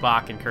McCoy and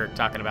Spock and Kirk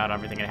talking about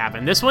everything that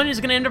happened. This one is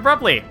going to end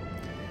abruptly.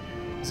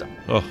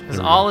 Because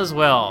all is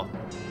well.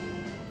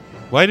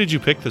 Why did you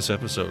pick this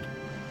episode?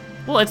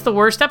 Well, it's the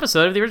worst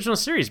episode of the original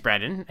series,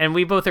 Brandon, and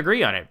we both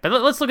agree on it. But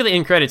let's look at the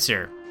end credits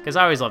here, because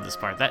I always love this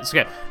part. That's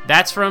good.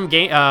 That's from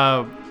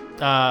Spectre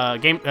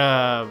of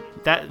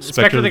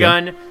the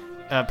Gun,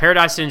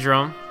 Paradise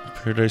Syndrome.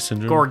 Paradise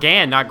Syndrome.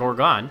 Gorgon, not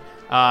Gorgon.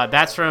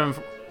 That's from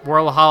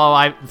World of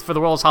Hollow. For the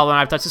World's Hollow, and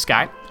I've Touched the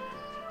Sky.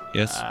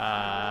 Yes.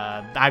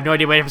 I have no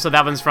idea what episode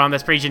that one's from.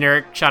 That's pretty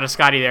generic. Shot of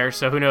Scotty there,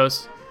 so who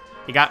knows?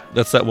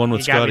 That's that one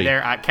with Scotty. You got me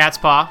there. Cat's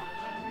Paw.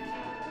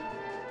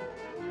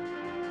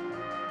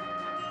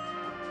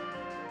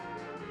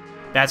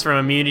 That's from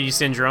Immunity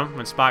Syndrome,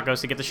 when Spock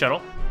goes to get the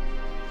shuttle.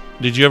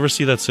 Did you ever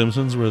see that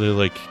Simpsons where they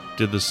like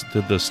did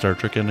the Star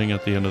Trek ending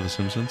at the end of the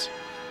Simpsons,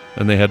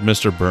 and they had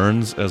Mr.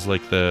 Burns as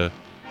like the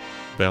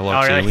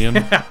Balog's alien?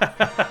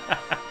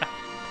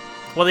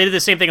 Well, they did the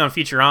same thing on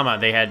Futurama.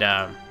 They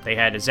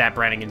had Zap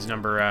Brannigan's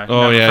number.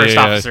 First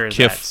officer. Is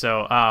Kif.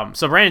 That.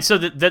 So Brandon.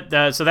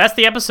 So that's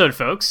the episode,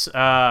 folks.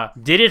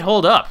 Did it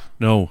hold up?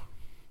 No.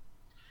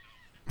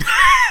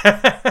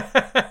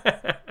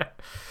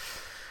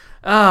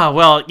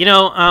 Well,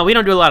 we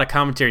don't do a lot of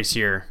commentaries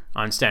here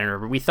on Standard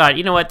Orbit. We thought,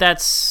 you know what,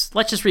 let's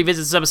just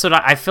revisit this episode.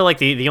 I feel like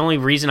the only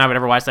reason I would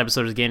ever watch the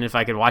episode is, again, if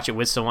I could watch it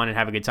with someone and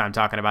have a good time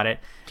talking about it.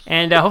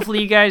 And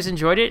hopefully you guys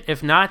enjoyed it.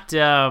 If not,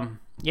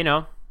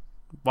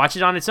 watch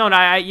it on its own.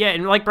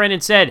 And like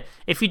Brandon said,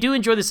 if you do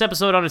enjoy this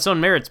episode on its own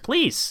merits,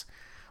 please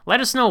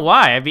let us know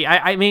why. I've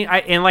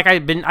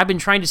been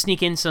trying to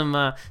sneak in some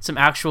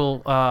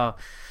actual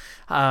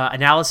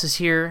analysis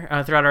here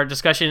throughout our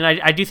discussion.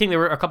 And I do think there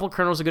were a couple of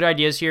kernels of good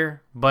ideas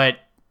here, but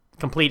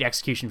complete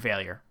execution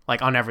failure,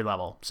 like on every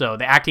level. So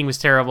the acting was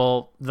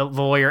terrible, the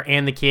lawyer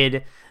and the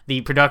kid.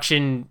 The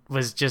production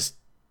was just,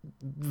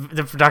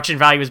 the production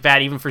value was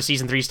bad even for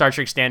season 3 Star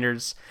Trek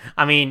standards.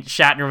 I mean,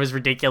 Shatner was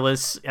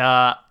ridiculous,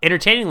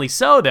 entertainingly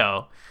so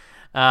though.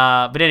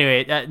 But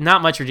anyway,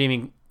 not much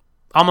redeeming,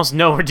 almost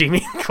no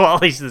redeeming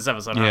qualities to this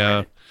episode.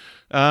 Yeah.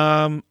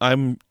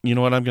 You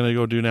know what I'm gonna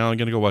go do now? I'm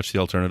gonna go watch The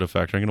Alternative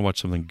Factor. I'm gonna watch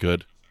something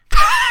good.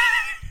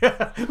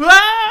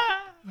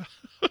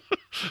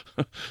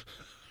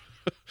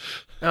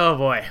 Oh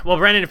boy. Well,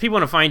 Brandon, if people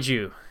want to find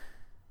you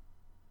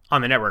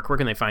on the network, where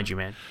can they find you,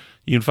 man?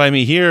 You can find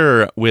me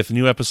here with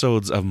new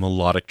episodes of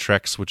Melodic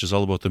Treks, which is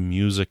all about the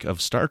music of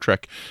Star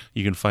Trek.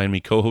 You can find me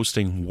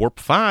co-hosting Warp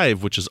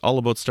 5, which is all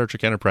about Star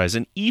Trek Enterprise.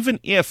 And even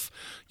if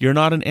you're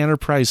not an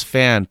Enterprise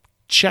fan,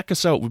 check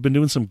us out. We've been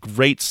doing some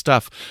great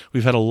stuff.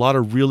 We've had a lot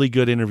of really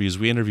good interviews.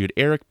 We interviewed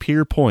Eric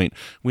Pierpoint.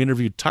 We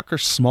interviewed Tucker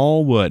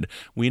Smallwood.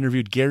 We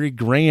interviewed Gary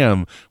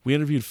Graham. We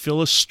interviewed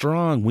Phyllis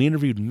Strong. We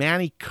interviewed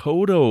Manny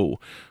Cotto.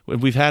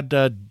 We've had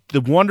the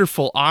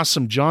wonderful,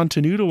 awesome John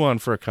Tenuto on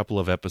for a couple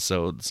of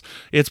episodes.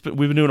 We've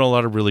been doing a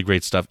lot of really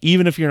great stuff.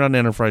 Even if you're not an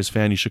Enterprise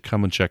fan, you should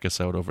come and check us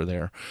out over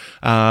there.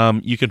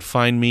 You can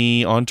find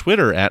me on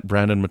Twitter at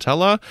Brandon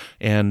Matella.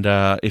 And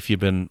if you've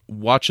been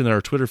watching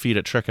our Twitter feed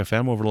at Trek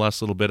FM over the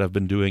last little bit, I've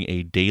been doing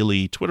a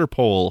daily Twitter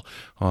poll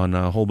on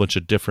a whole bunch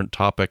of different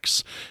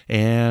topics.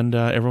 And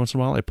every once in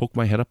a while, I poke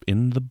my head up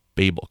in the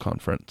Babel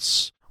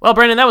conference. Well,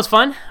 Brandon, that was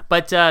fun.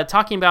 But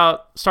talking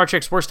about Star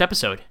Trek's worst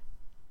episode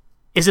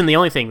isn't the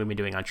only thing we've been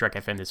doing on Trek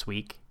FM this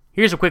week.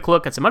 Here's a quick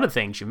look at some other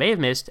things you may have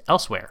missed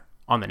elsewhere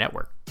on the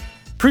network.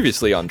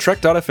 Previously on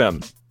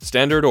Trek.fm,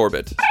 Standard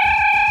Orbit.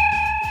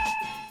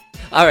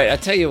 All right, I'll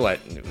tell you what.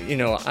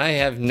 I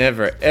have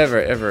never,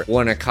 ever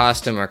won a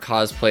costume or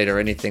cosplayed or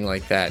anything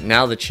like that.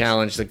 Now the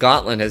challenge, the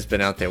gauntlet has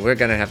been out there. We're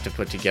going to have to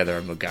put together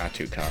a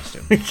Mugatu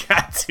costume.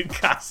 Mugatu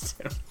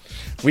costume.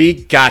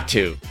 We got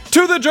to.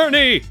 To the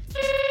journey!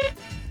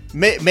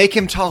 Make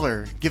him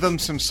taller. Give him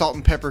some salt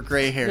and pepper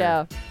gray hair.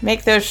 Yeah.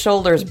 Make those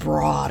shoulders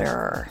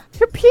broader.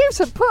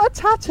 Computer, put a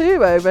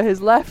tattoo over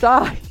his left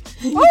eye.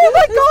 Oh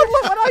my god,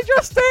 look what I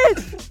just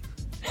did!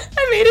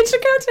 I made it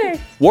Chakotay.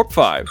 Warp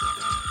 5.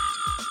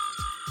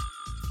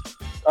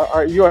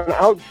 Are you an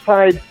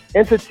outside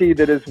entity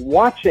that is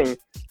watching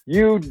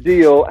you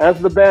deal as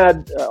the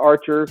bad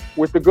archer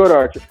with the good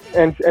archer?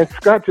 And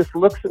Scott just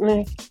looks at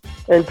me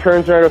and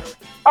turns around and goes,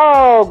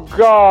 "Oh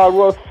God,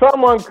 will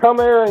someone come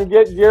here and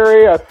get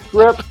Gary a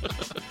script?"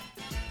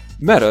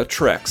 Meta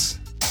Treks.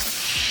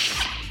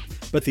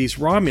 But these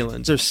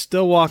Romulans are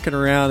still walking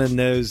around in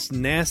those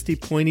nasty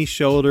pointy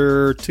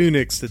shoulder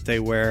tunics that they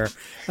wear.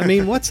 I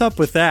mean, what's up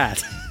with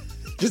that?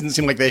 Doesn't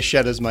seem like they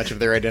shed as much of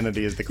their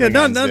identity as the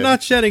Klingons did.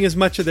 Not shedding as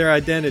much of their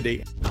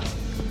identity.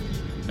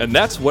 And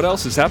that's what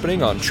else is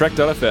happening on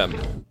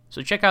Trek.fm.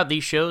 So check out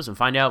these shows and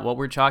find out what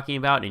we're talking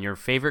about in your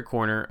favorite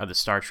corner of the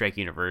Star Trek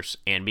universe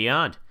and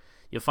beyond.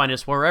 You'll find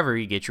us wherever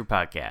you get your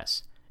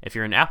podcasts. If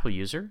you're an Apple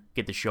user,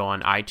 get the show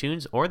on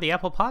iTunes or the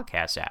Apple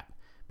Podcasts app.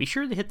 Be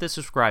sure to hit the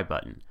subscribe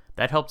button.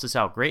 That helps us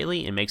out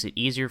greatly and makes it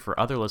easier for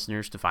other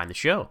listeners to find the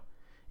show.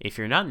 If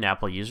you're not an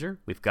Apple user,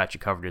 we've got you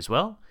covered as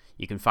well.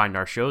 You can find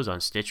our shows on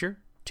Stitcher,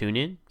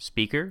 TuneIn,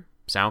 Speaker,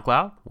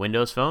 SoundCloud,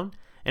 Windows Phone,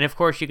 and of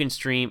course you can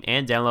stream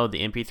and download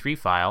the MP3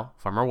 file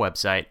from our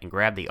website and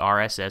grab the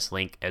RSS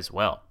link as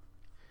well.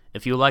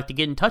 If you would like to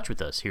get in touch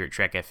with us here at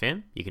Trek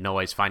FM, you can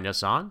always find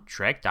us on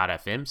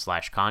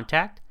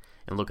trek.fm/contact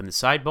and look in the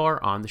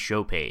sidebar on the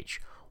show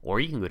page. Or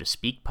you can go to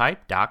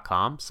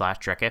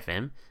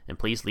speakpipe.com/trekfm and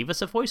please leave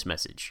us a voice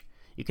message.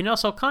 You can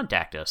also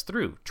contact us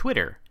through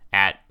Twitter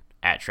at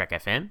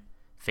TrekFM,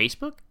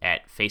 Facebook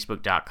at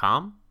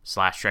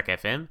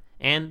facebook.com/TrekFM,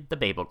 and the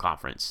Babel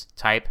Conference.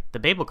 Type the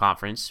Babel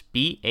Conference,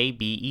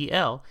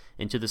 BABEL,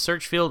 into the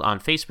search field on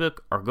Facebook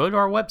or go to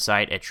our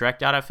website at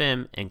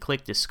trek.fm and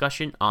click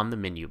discussion on the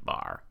menu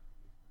bar.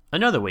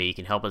 Another way you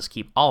can help us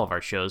keep all of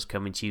our shows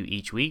coming to you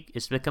each week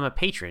is to become a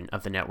patron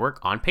of the network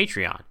on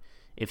Patreon.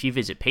 If you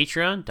visit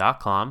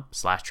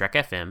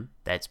patreon.com/TrekFM,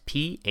 that's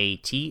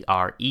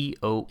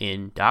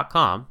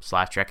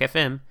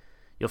patreon.com/TrekFM,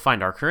 you'll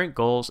find our current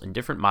goals and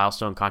different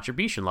milestone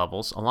contribution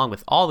levels along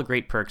with all the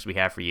great perks we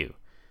have for you.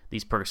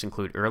 These perks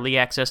include early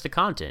access to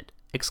content,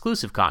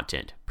 exclusive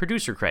content,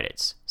 producer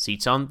credits,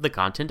 seats on the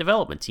content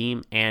development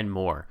team, and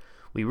more.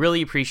 We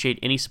really appreciate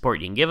any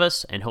support you can give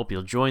us and hope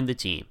you'll join the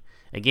team.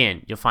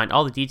 Again, you'll find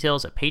all the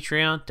details at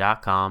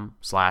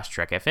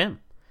patreon.com/TrekFM.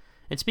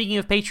 And speaking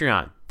of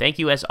Patreon, thank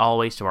you as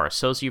always to our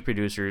associate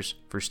producers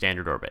for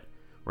Standard Orbit,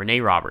 Renee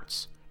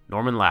Roberts,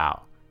 Norman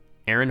Lau,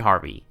 Aaron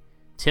Harvey,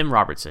 Tim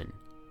Robertson,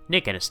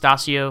 Nick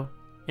Anastasio,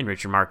 and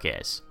Richard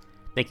Marquez.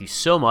 Thank you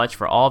so much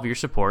for all of your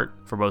support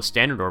for both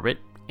Standard Orbit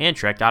and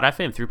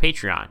Trek.fm through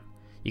Patreon.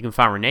 You can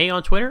find Renee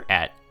on Twitter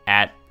at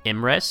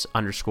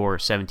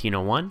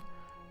 @imres_1701,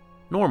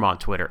 Norm on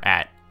Twitter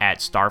at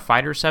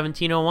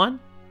 @starfighter1701,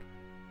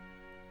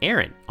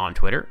 Aaron on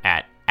Twitter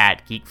at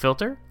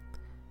 @geekfilter,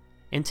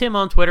 and Tim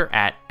on Twitter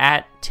at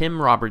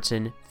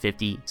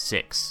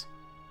 @TimRobertson56.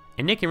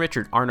 And Nick and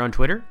Richard aren't on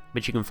Twitter,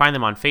 but you can find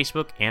them on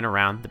Facebook and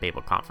around the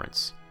Babel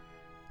Conference.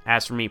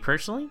 As for me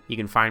personally, you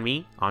can find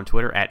me on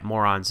Twitter at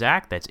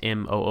MoronZach, that's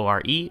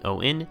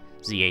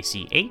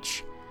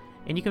MOOREONZACH,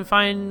 and you can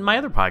find my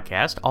other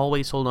podcast,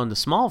 Always Hold On to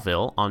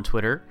Smallville, on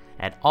Twitter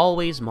at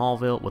Always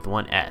Smallville with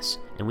one S,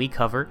 and we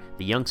cover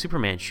the Young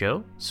Superman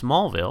show,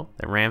 Smallville,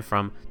 that ran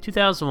from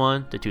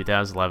 2001 to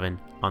 2011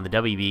 on the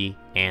WB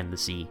and the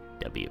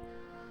CW.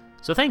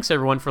 So thanks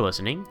everyone for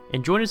listening,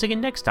 and join us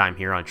again next time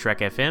here on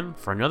Trek FM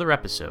for another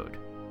episode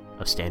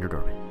of Standard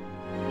Orbit.